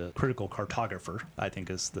a critical cartographer, I think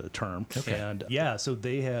is the term. Okay. And so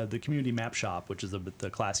they had the community map shop, which is the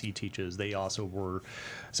class he teaches. They also were,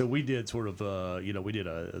 so we did sort of, we did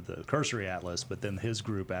the cursory atlas, but then his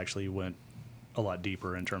group actually went a lot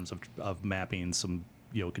deeper in terms of mapping some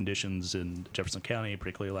conditions in Jefferson County,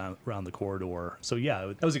 particularly around the corridor. So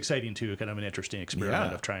that was exciting too, kind of an interesting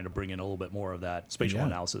experiment of trying to bring in a little bit more of that spatial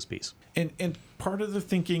analysis piece. And part of the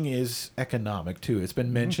thinking is economic too. It's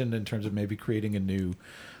been mentioned in terms of maybe creating a new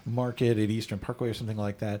market at Eastern Parkway or something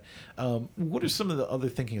like that. What are some of the other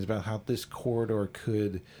thinkings about how this corridor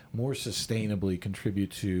could more sustainably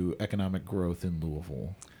contribute to economic growth in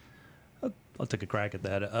Louisville? I'll take a crack at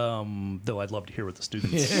that. Though I'd love to hear what the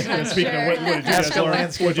students. Speaking of what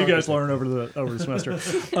did you guys learn over the semester?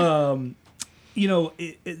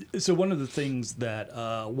 So one of the things that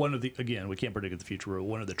again, we can't predict the future, but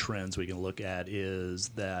one of the trends we can look at is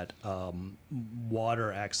that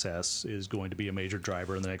water access is going to be a major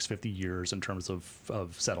driver in the next 50 years in terms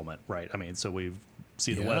of settlement, right? I mean, so we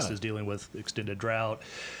see the West is dealing with extended drought.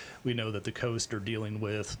 We know that the coast are dealing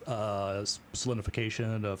with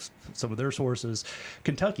salinification of some of their sources.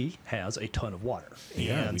 Kentucky has a ton of water.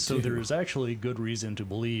 And so there's actually good reason to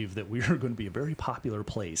believe that we are going to be a very popular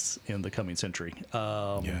place in the coming century.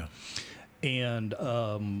 And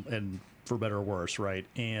for better or worse, right?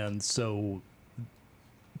 And so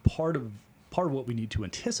part of what we need to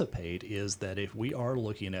anticipate is that if we are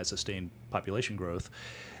looking at sustained population growth,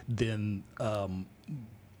 then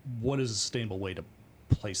what is a sustainable way to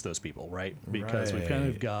place those people, right? Because we've kind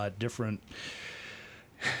of got different,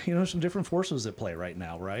 some different forces at play right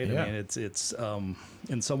now, right? I mean, it's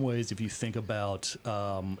in some ways, if you think about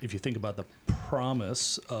the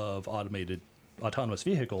promise of autonomous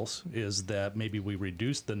vehicles, is that maybe we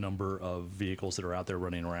reduce the number of vehicles that are out there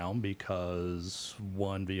running around because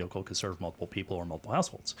one vehicle could serve multiple people or multiple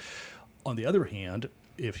households. On the other hand,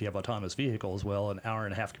 if you have autonomous vehicles, well, an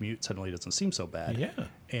hour-and-a-half commute suddenly doesn't seem so bad. Yeah.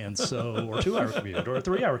 And so, or 2-hour commute, or a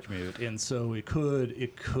 3-hour commute, and so it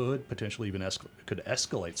could potentially even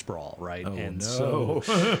escalate sprawl, right? Oh, and no.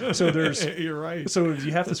 so there's you're right. So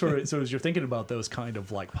you have to so as you're thinking about those kind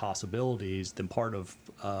of like possibilities, then part of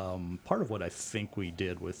what I think we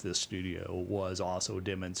did with this studio was also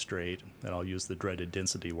demonstrate, and I'll use the dreaded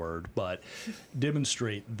density word, but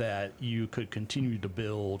demonstrate that you could continue to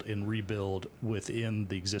build and rebuild within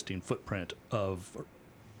the existing footprint of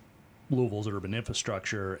Louisville's urban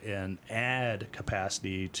infrastructure and add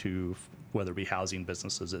capacity to whether it be housing,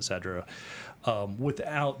 businesses, et cetera,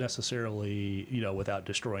 without necessarily, without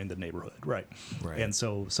destroying the neighborhood, right? And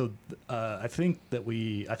so I think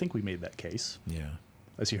we made that case. Yeah.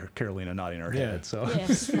 I see her Carolina nodding her head. So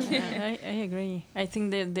yes, I agree. I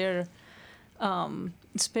think that they're,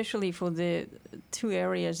 especially for the two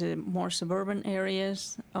areas, the more suburban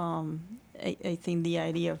areas. I think the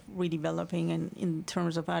idea of redeveloping and in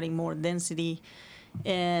terms of adding more density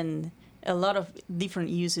and a lot of different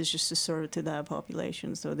uses just to serve to that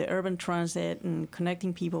population. So the urban transit and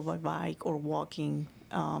connecting people by bike or walking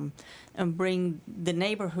and bring the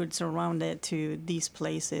neighborhoods around it to these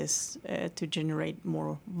places to generate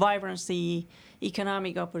more vibrancy,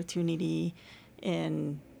 economic opportunity,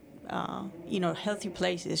 and healthy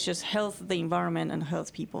places. Just health the environment and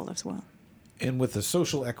health people as well. And with the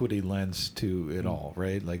social equity lens to it all,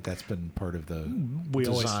 right? Like that's been part of the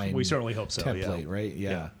design we certainly hope so. Template, right?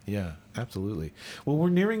 Yeah, absolutely. Well,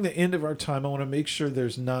 we're nearing the end of our time. I want to make sure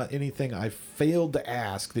there's not anything I failed to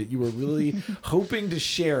ask that you were really hoping to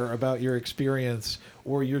share about your experience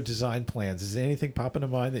or your design plans. Is there anything popping to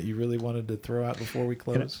mind that you really wanted to throw out before we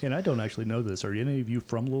close? And I don't actually know this. Are any of you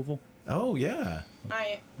from Louisville? Oh, yeah.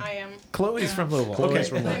 I am. Chloe's from Louisville. Chloe's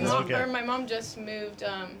from Louisville. My mom just moved.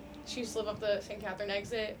 She used to live up the St. Catherine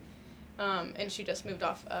exit, and she just moved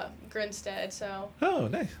off Grinstead. So. Oh,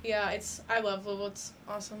 nice. Yeah, I love Louisville. It's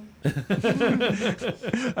awesome.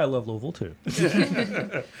 I love Louisville too.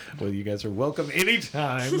 Well, you guys are welcome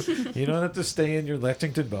anytime. You don't have to stay in your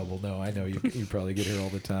Lexington bubble. No, I know you probably get here all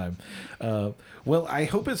the time. Well, I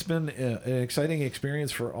hope it's been an exciting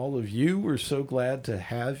experience for all of you. We're so glad to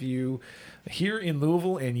have you here in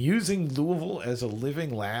Louisville and using Louisville as a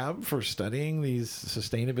living lab for studying these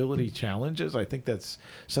sustainability challenges. I think that's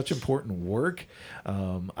such important work.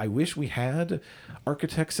 I wish we had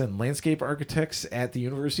architects and landscape architects at the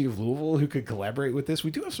University of Louisville who could collaborate with this. We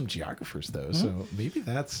do have some geographers, though, so maybe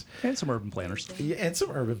that's... And some urban planners. Yeah, and some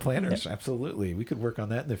urban planners, absolutely. We could work on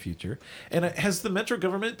that in the future. And has the Metro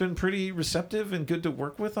government been pretty receptive and good to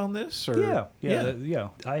work with on this? Or? Yeah.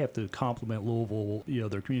 I have to compliment Louisville,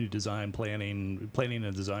 their community design planning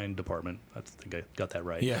and design department. I think I got that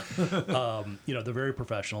right. Yeah. They're very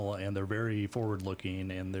professional and they're very forward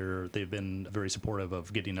looking, and they've been very supportive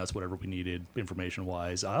of getting us whatever we needed information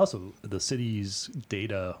wise. The city's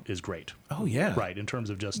data is great. Oh yeah. Right. In terms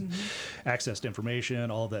of just access to information,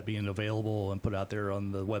 all of that being available and put out there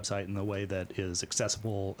on the website in a way that is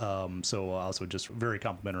accessible. So also just very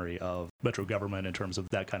complimentary of Metro government in terms of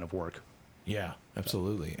that kind of work. Yeah,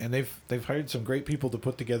 absolutely. And they've hired some great people to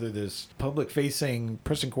put together this public-facing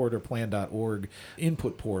PrestonCorridorPlan.org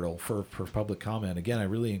input portal for public comment. Again, I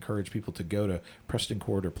really encourage people to go to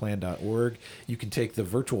PrestonCorridorPlan.org. You can take the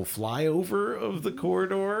virtual flyover of the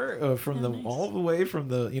corridor from all the way from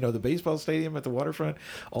the baseball stadium at the waterfront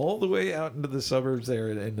all the way out into the suburbs there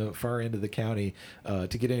in the far end of the county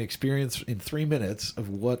to get an experience in 3 minutes of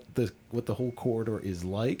what the whole corridor is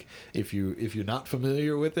like if you're not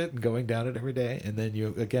familiar with it and going down it every day. And then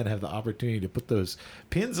you again have the opportunity to put those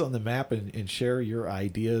pins on the map and share your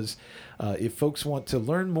ideas. If folks want to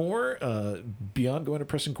learn more beyond going to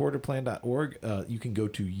PrestonCorridorPlan.org, you can go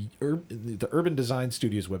to the Urban Design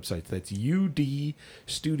Studios website. That's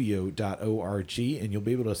udstudio.org, and you'll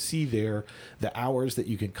be able to see there the hours that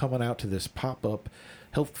you can come on out to this pop-up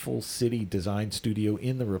Healthful City Design Studio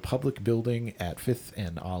in the Republic Building at 5th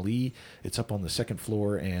and Ali. It's up on the second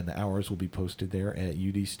floor, and the hours will be posted there at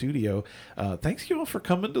UD Studio. Thanks you all for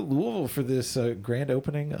coming to Louisville for this grand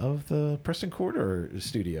opening of the Preston Corridor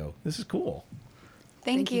Studio. This is cool.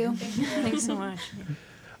 Thank you. Thanks so much.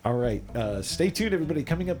 All right. Stay tuned, everybody.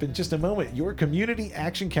 Coming up in just a moment, your community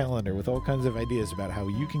action calendar with all kinds of ideas about how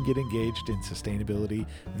you can get engaged in sustainability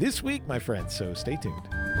this week, my friends. So stay tuned.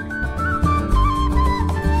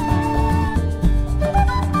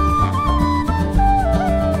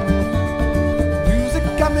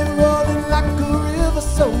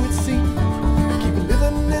 So it seems I keep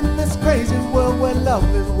living in this crazy world where love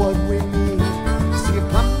is what we need. See, I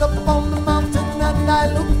climbed up on the mountain and I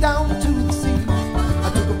looked down to the sea.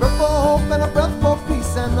 I took a breath for hope and a breath for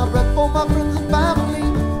peace and a breath for my friends and family.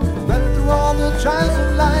 Ran through all the trials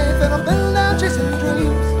of life and I've been down chasing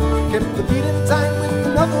dreams. Kept the beating time with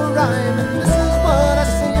another rhyme, and this is what I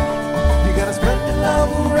sing. You gotta spread the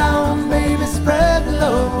love around, baby, spread the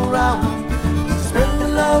love around. Spread the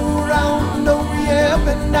love around, oh yeah, up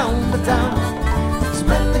and down the town.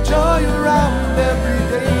 Spread the joy around every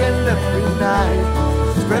day and every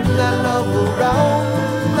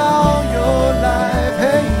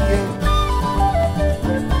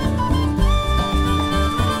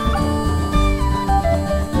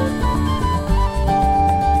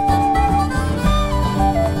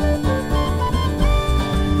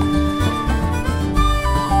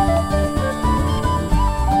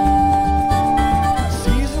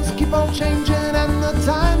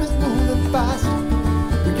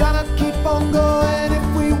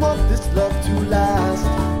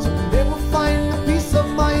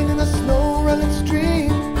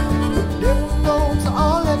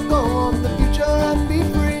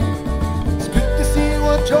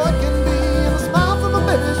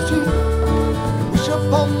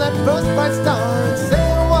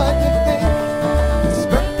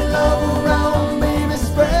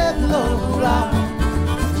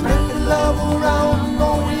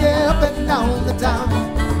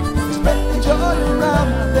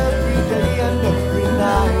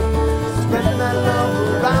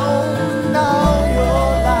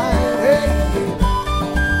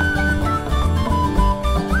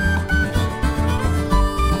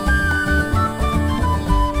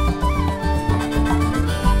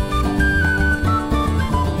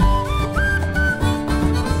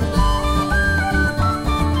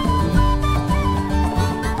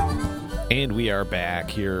are back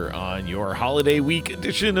here on your holiday week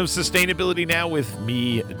edition of Sustainability Now with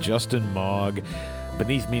me, Justin Mogg.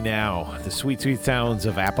 Beneath me now, the sweet, sweet sounds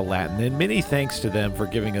of Appalachian, and many thanks to them for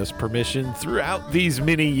giving us permission throughout these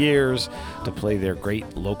many years to play their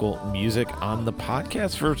great local music on the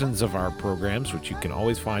podcast versions of our programs, which you can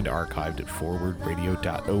always find archived at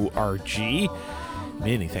forwardradio.org.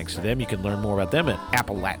 Many thanks to them. You can learn more about them at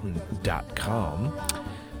appalachian.com.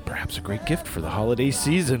 Perhaps a great gift for the holiday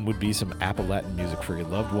season would be some Appalachian music for your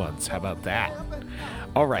loved ones. How about that?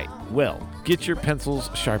 All right, well, get your pencils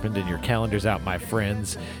sharpened and your calendars out, my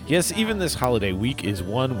friends. Yes, even this holiday week is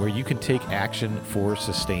one where you can take action for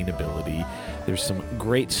sustainability. There's some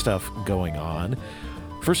great stuff going on.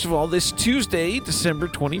 First of all, this Tuesday, December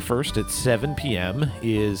 21st at 7 p.m.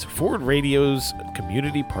 is Forward Radio's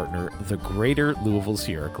community partner, the Greater Louisville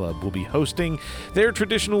Sierra Club, will be hosting their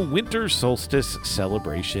traditional winter solstice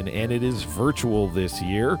celebration, and it is virtual this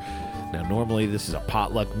year. Now, normally this is a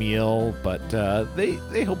potluck meal, but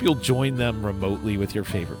they hope you'll join them remotely with your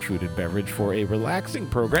favorite food and beverage for a relaxing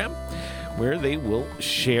program where they will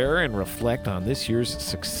share and reflect on this year's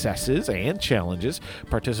successes and challenges.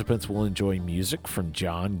 Participants will enjoy music from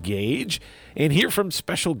John Gage and hear from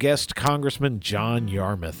special guest Congressman John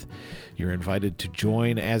Yarmouth. You're invited to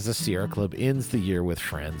join as the Sierra Club ends the year with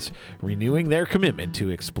friends, renewing their commitment to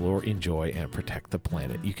explore, enjoy, and protect the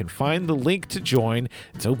planet. You can find the link to join.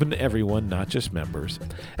 It's open to everyone, not just members,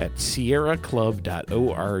 at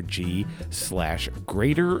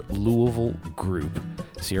sierraclub.org/Greater Louisville Group.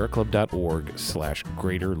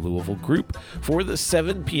 sierraclub.org/Greater Louisville Group for the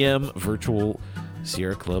 7 p.m. virtual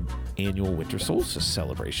Sierra Club annual winter solstice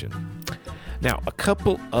celebration. Now, a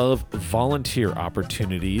couple of volunteer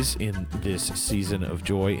opportunities in this season of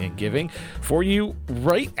joy and giving for you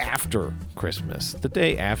right after Christmas. The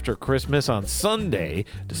day after Christmas on Sunday,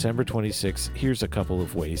 December 26th, here's a couple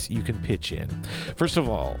of ways you can pitch in. First of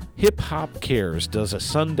all, Hip Hop Cares does a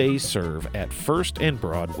Sunday serve at First and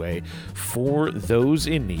Broadway for those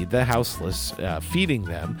in need, the houseless, feeding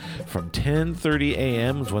them from 10:30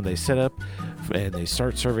 a.m. is when they set up, and they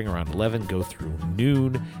start serving around 11, go through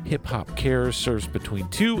noon. Hip Hop Cares serves between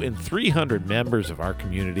 200 and 300 members of our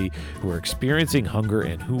community who are experiencing hunger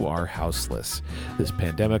and who are houseless. This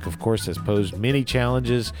pandemic, of course, has posed many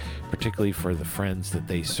challenges, particularly for the friends that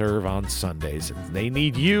they serve on Sundays. They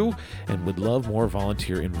need you and would love more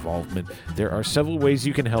volunteer involvement. There are several ways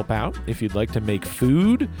you can help out. If you'd like to make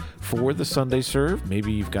food for the Sunday serve,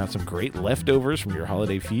 maybe you've got some great leftovers from your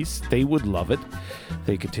holiday feast, they would love it.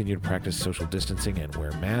 They continue to practice social distancing and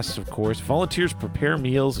wear masks, of course. Volunteers prepare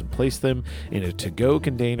meals and place them in a to-go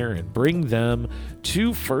container and bring them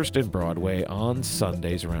to First and Broadway on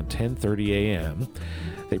Sundays around 10:30 a.m.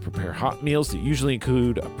 They prepare hot meals that usually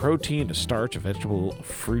include a protein, a starch, a vegetable, a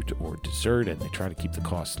fruit, or dessert, and they try to keep the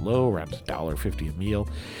cost low, around $1.50 a meal.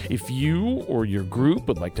 If you or your group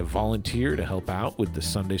would like to volunteer to help out with the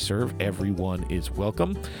Sunday serve, everyone is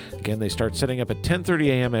welcome. Again, they start setting up at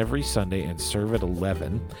 10:30 a.m. every Sunday and serve at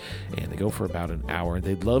 11, and they go for about an hour.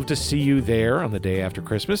 They'd love to see you there on the day after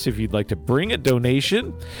Christmas. If you'd like to bring a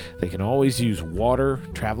donation, they can always use water,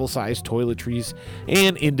 travel-sized toiletries,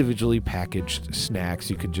 and individually packaged snacks.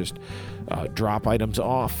 You can just drop items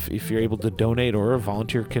off if you're able to donate, or a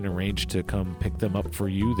volunteer can arrange to come pick them up for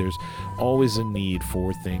you. There's always a need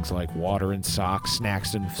for things like water and socks,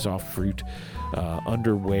 snacks and soft fruit,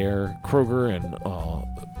 underwear, Kroger and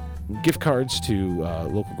gift cards to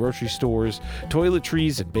local grocery stores,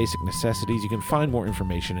 toiletries, and basic necessities. You can find more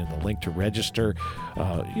information in the link to register.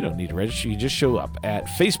 You don't need to register. You just show up at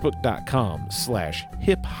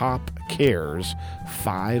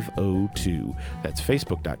facebook.com/hiphopcares502. That's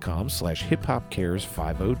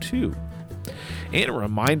facebook.com/hiphopcares502. And a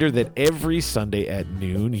reminder that every Sunday at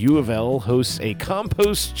noon, U of L hosts a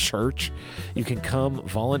compost church. You can come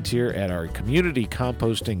volunteer at our community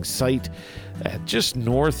composting site just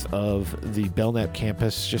north of the Belknap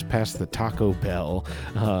campus, just past the Taco Bell,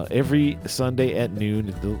 every Sunday at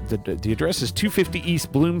noon. The address is 250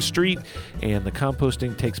 East Bloom Street, and the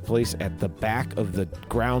composting takes place at the back of the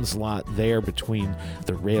grounds lot there between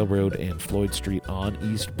the railroad and Floyd Street on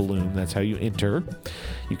East Bloom. That's how you enter.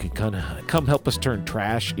 You can come help us turn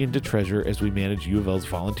trash into treasure as we manage U of L's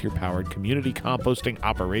volunteer-powered community composting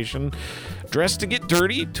operation. Dressed to get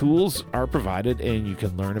dirty, tools are provided, and you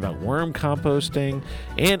can learn about worm composting,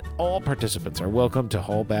 and all participants are welcome to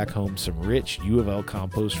haul back home some rich U of L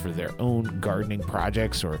compost for their own gardening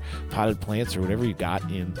projects or potted plants or whatever you got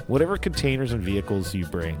in whatever containers and vehicles you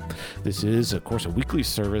bring. This is, of course, a weekly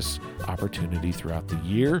service opportunity throughout the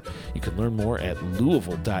year. You can learn more at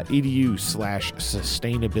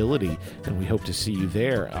louisville.edu/sustainability, and we hope to see you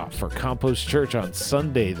there for Compost Church on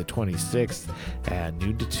Sunday, the 26th at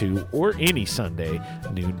noon to 2, or any Sunday,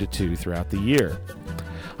 noon to 2 throughout the year.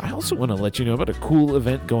 I also want to let you know about a cool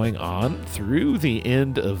event going on through the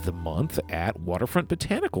end of the month at Waterfront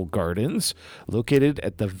Botanical Gardens, located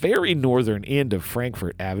at the very northern end of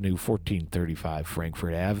Frankfort Avenue, 1435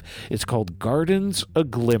 Frankfort Ave. It's called Gardens A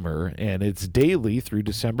Glimmer, and it's daily through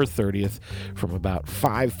December 30th from about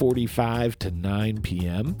 5:45 to 9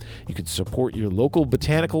 p.m. You can support your local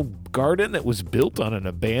botanical garden that was built on an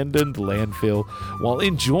abandoned landfill while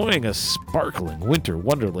enjoying a sparkling winter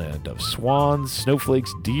wonderland of swans,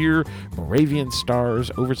 snowflakes, deer, Moravian stars,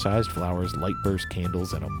 oversized flowers, light burst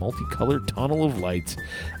candles, and a multicolored tunnel of lights,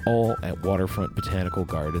 all at Waterfront Botanical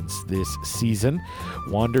Gardens this season.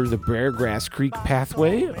 Wander the Beargrass Creek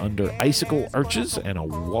pathway under icicle arches and a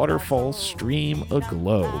waterfall stream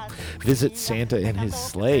aglow. Visit Santa and his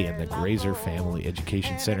sleigh in the Grazer Family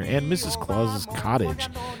Education Center and Mrs. Claus's cottage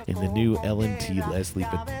in the new L&T Leslie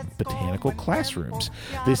Botanical Classrooms.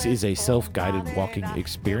 This is a self-guided walking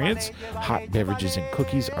experience. Hot beverages and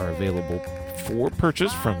cookies are available for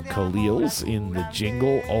purchase from Khalil's in the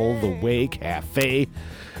Jingle All the Way Cafe.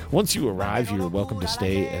 Once you arrive, you're welcome to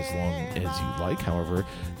stay as long as you like. However,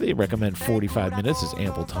 they recommend 45 minutes as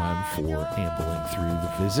ample time for ambling through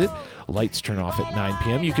the visit. Lights turn off at 9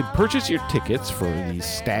 p.m. You can purchase your tickets for the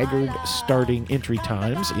staggered starting entry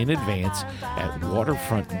times in advance at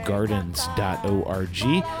waterfrontgardens.org.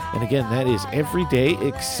 And again, that is every day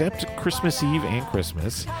except Christmas Eve and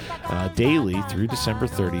Christmas, daily through December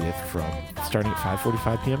 30th, from starting at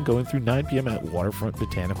 5:45 p.m. going through 9 p.m. at Waterfront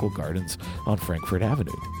Botanical Gardens on Frankfort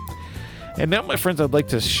Avenue. And now, my friends, I'd like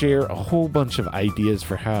to share a whole bunch of ideas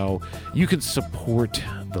for how you can support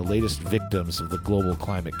the latest victims of the global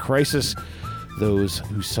climate crisis, those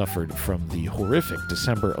who suffered from the horrific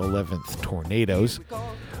December 11th tornadoes.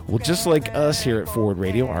 Well, just like us here at Forward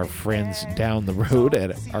Radio, our friends down the road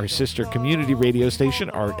at our sister community radio station,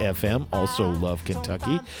 Art FM, also love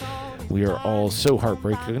Kentucky. We are all so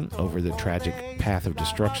heartbroken over the tragic path of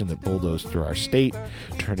destruction that bulldozed through our state,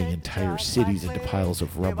 turning entire cities into piles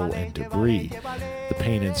of rubble and debris. The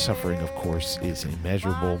pain and suffering, of course, is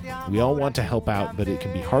immeasurable. We all want to help out, but it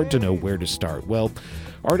can be hard to know where to start. Well,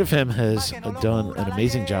 Art FM has done an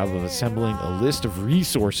amazing job of assembling a list of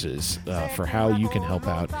resources for how you can help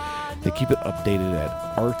out. They keep it updated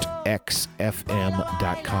at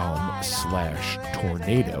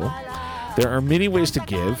artxfm.com/tornado. There are many ways to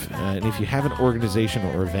give, and if you have an organization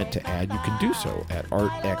or event to add, you can do so at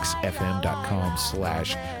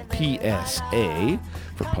artxfm.com/PSA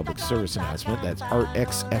for public service announcement. That's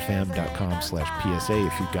artxfm.com/PSA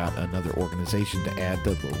if you've got another organization to add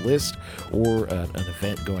to the list or an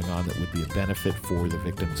event going on that would be a benefit for the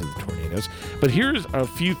victims of the tornadoes. But here's a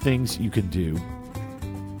few things you can do.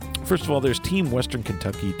 First of all, there's Team Western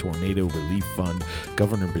Kentucky Tornado Relief Fund.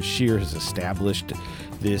 Governor Beshear has established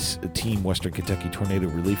this Team Western Kentucky Tornado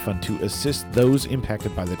Relief Fund to assist those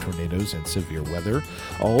impacted by the tornadoes and severe weather.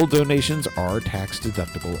 All donations are tax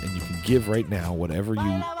deductible, and you can give right now whatever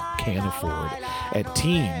you can afford at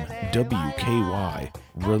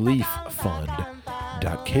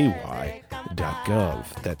teamwkrelieffund.ky.gov.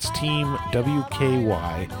 That's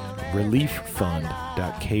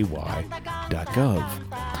teamwkrelieffund.ky.gov.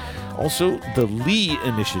 Also, the Lee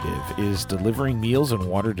Initiative is delivering meals and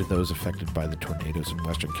water to those affected by the tornadoes in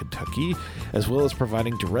Western Kentucky, as well as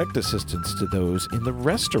providing direct assistance to those in the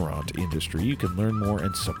restaurant industry. You can learn more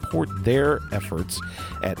and support their efforts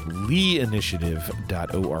at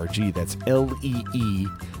leeinitiative.org. That's LEE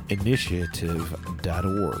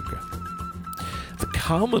initiative.org. The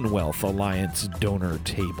Commonwealth Alliance Donor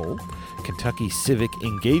Table, Kentucky Civic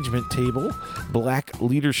Engagement Table, Black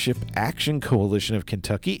Leadership Action Coalition of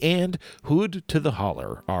Kentucky, and Hood to the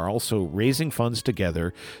Holler are also raising funds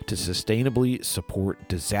together to sustainably support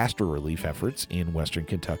disaster relief efforts in Western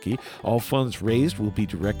Kentucky. All funds raised will be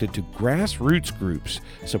directed to grassroots groups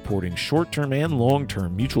supporting short-term and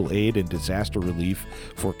long-term mutual aid and disaster relief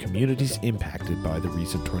for communities impacted by the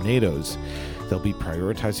recent tornadoes. They'll be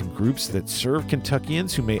prioritizing groups that serve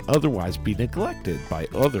Kentuckians who may otherwise be neglected by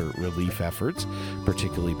other relief efforts,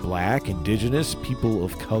 particularly Black, Indigenous, people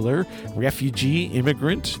of color, refugee,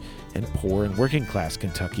 immigrant, and poor and working class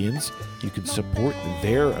Kentuckians. You can support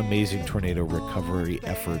their amazing tornado recovery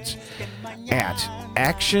efforts at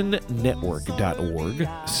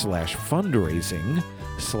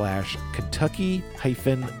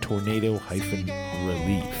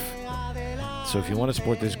actionnetwork.org/fundraising/Kentucky-tornado-relief. So if you want to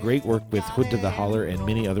support this great work with Hood to the Holler and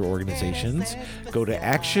many other organizations, go to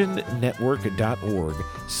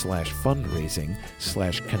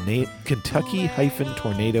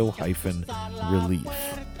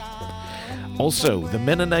actionnetwork.org/fundraising/Kentucky-tornado-relief. Also, the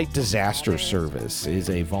Mennonite Disaster Service is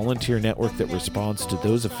a volunteer network that responds to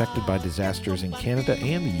those affected by disasters in Canada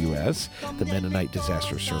and the U.S. The Mennonite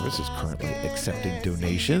Disaster Service is currently accepting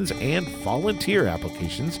donations and volunteer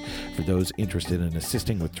applications for those interested in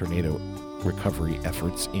assisting with tornado recovery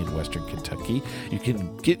efforts in Western Kentucky. You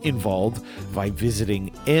can get involved by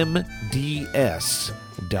visiting mds.org.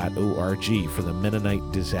 For the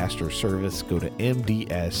Mennonite Disaster Service, go to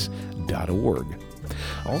mds.org.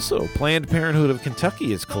 Also, Planned Parenthood of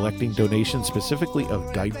Kentucky is collecting donations specifically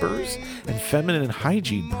of diapers and feminine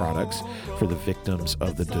hygiene products for the victims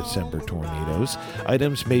of the December tornadoes.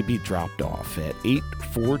 Items may be dropped off at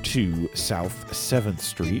 842 South 7th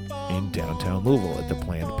Street in downtown Louisville at the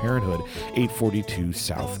Planned Parenthood, 842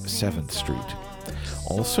 South 7th Street.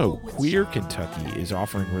 Also, Queer Kentucky is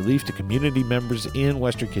offering relief to community members in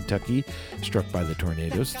Western Kentucky struck by the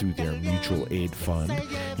tornadoes through their mutual aid fund.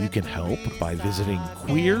 You can help by visiting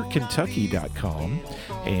queerkentucky.com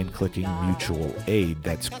and clicking mutual aid.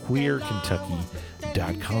 That's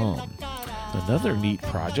queerkentucky.com. Another neat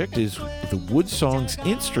project is the Wood Songs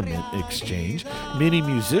Instrument Exchange. Many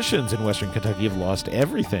musicians in Western Kentucky have lost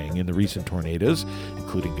everything in the recent tornadoes,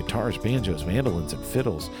 including guitars, banjos, mandolins, and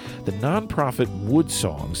fiddles. The nonprofit Wood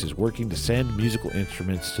Songs is working to send musical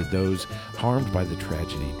instruments to those harmed by the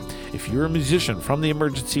tragedy. If you're a musician from the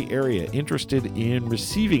emergency area interested in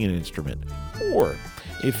receiving an instrument, or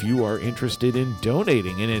if you are interested in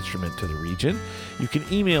donating an instrument to the region, you can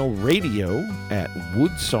email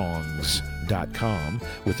radio@woodsongs.com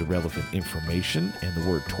with the relevant information and the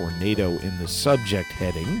word tornado in the subject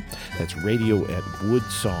heading. That's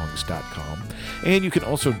radio@woodsongs.com. And you can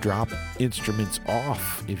also drop instruments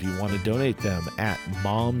off if you want to donate them at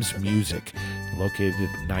Mom's Music, located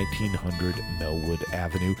at 1900 Melwood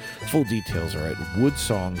Avenue. Full details are at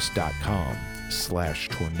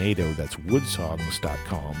woodsongs.com/tornado. That's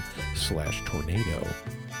woodsongs.com/tornado.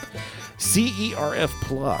 CERF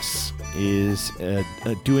Plus is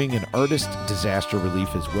doing an artist disaster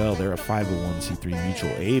relief as well. They're a 501c3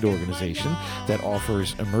 mutual aid organization that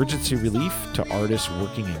offers emergency relief to artists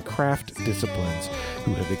working in craft disciplines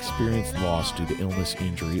who have experienced loss due to illness,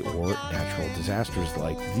 injury, or natural disasters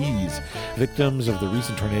like these. Victims of the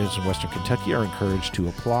recent tornadoes in Western Kentucky are encouraged to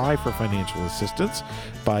apply for financial assistance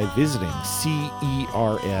by visiting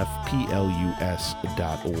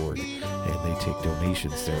CERFPLUS.org. And they take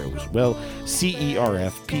donations there as well.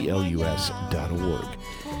 CERFPLUS.org.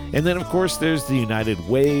 And then, of course, there's the United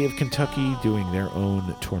Way of Kentucky doing their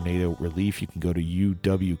own tornado relief. You can go to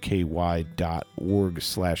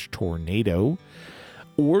uwky.org/tornado.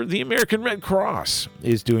 Or the American Red Cross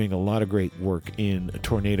is doing a lot of great work in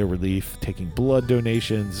tornado relief, taking blood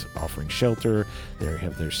donations, offering shelter. They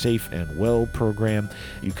have their Safe and Well program.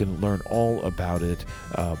 You can learn all about it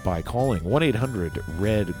by calling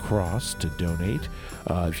 1-800-RED-CROSS to donate.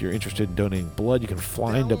 If you're interested in donating blood, you can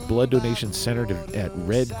find a blood donation center at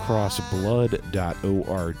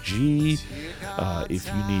redcrossblood.org. If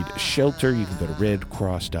you need shelter, you can go to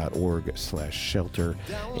redcross.org/shelter.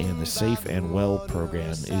 And the Safe and Well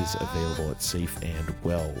program is available at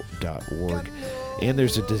safeandwell.org. And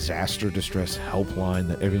there's a disaster distress helpline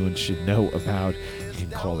that everyone should know about. You can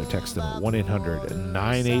call or text them at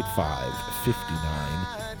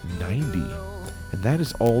 1-800-985-5990. And that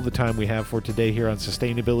is all the time we have for today here on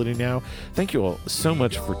Sustainability Now. Thank you all so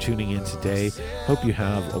much for tuning in today. Hope you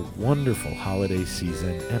have a wonderful holiday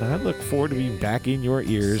season, and I look forward to being back in your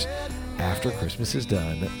ears after Christmas is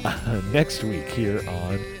done next week here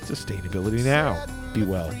on Sustainability Now. Be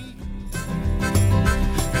well.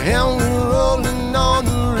 And we're rolling on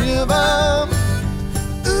the river.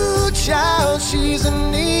 Ooh, child, she's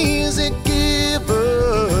an easy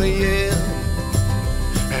giver, yeah.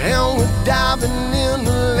 And we're diving in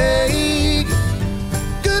the lake.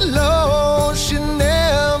 Good Lord, she's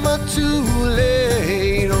never too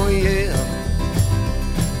late, oh yeah.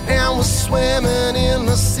 And we're swimming in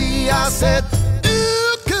the sea. I said,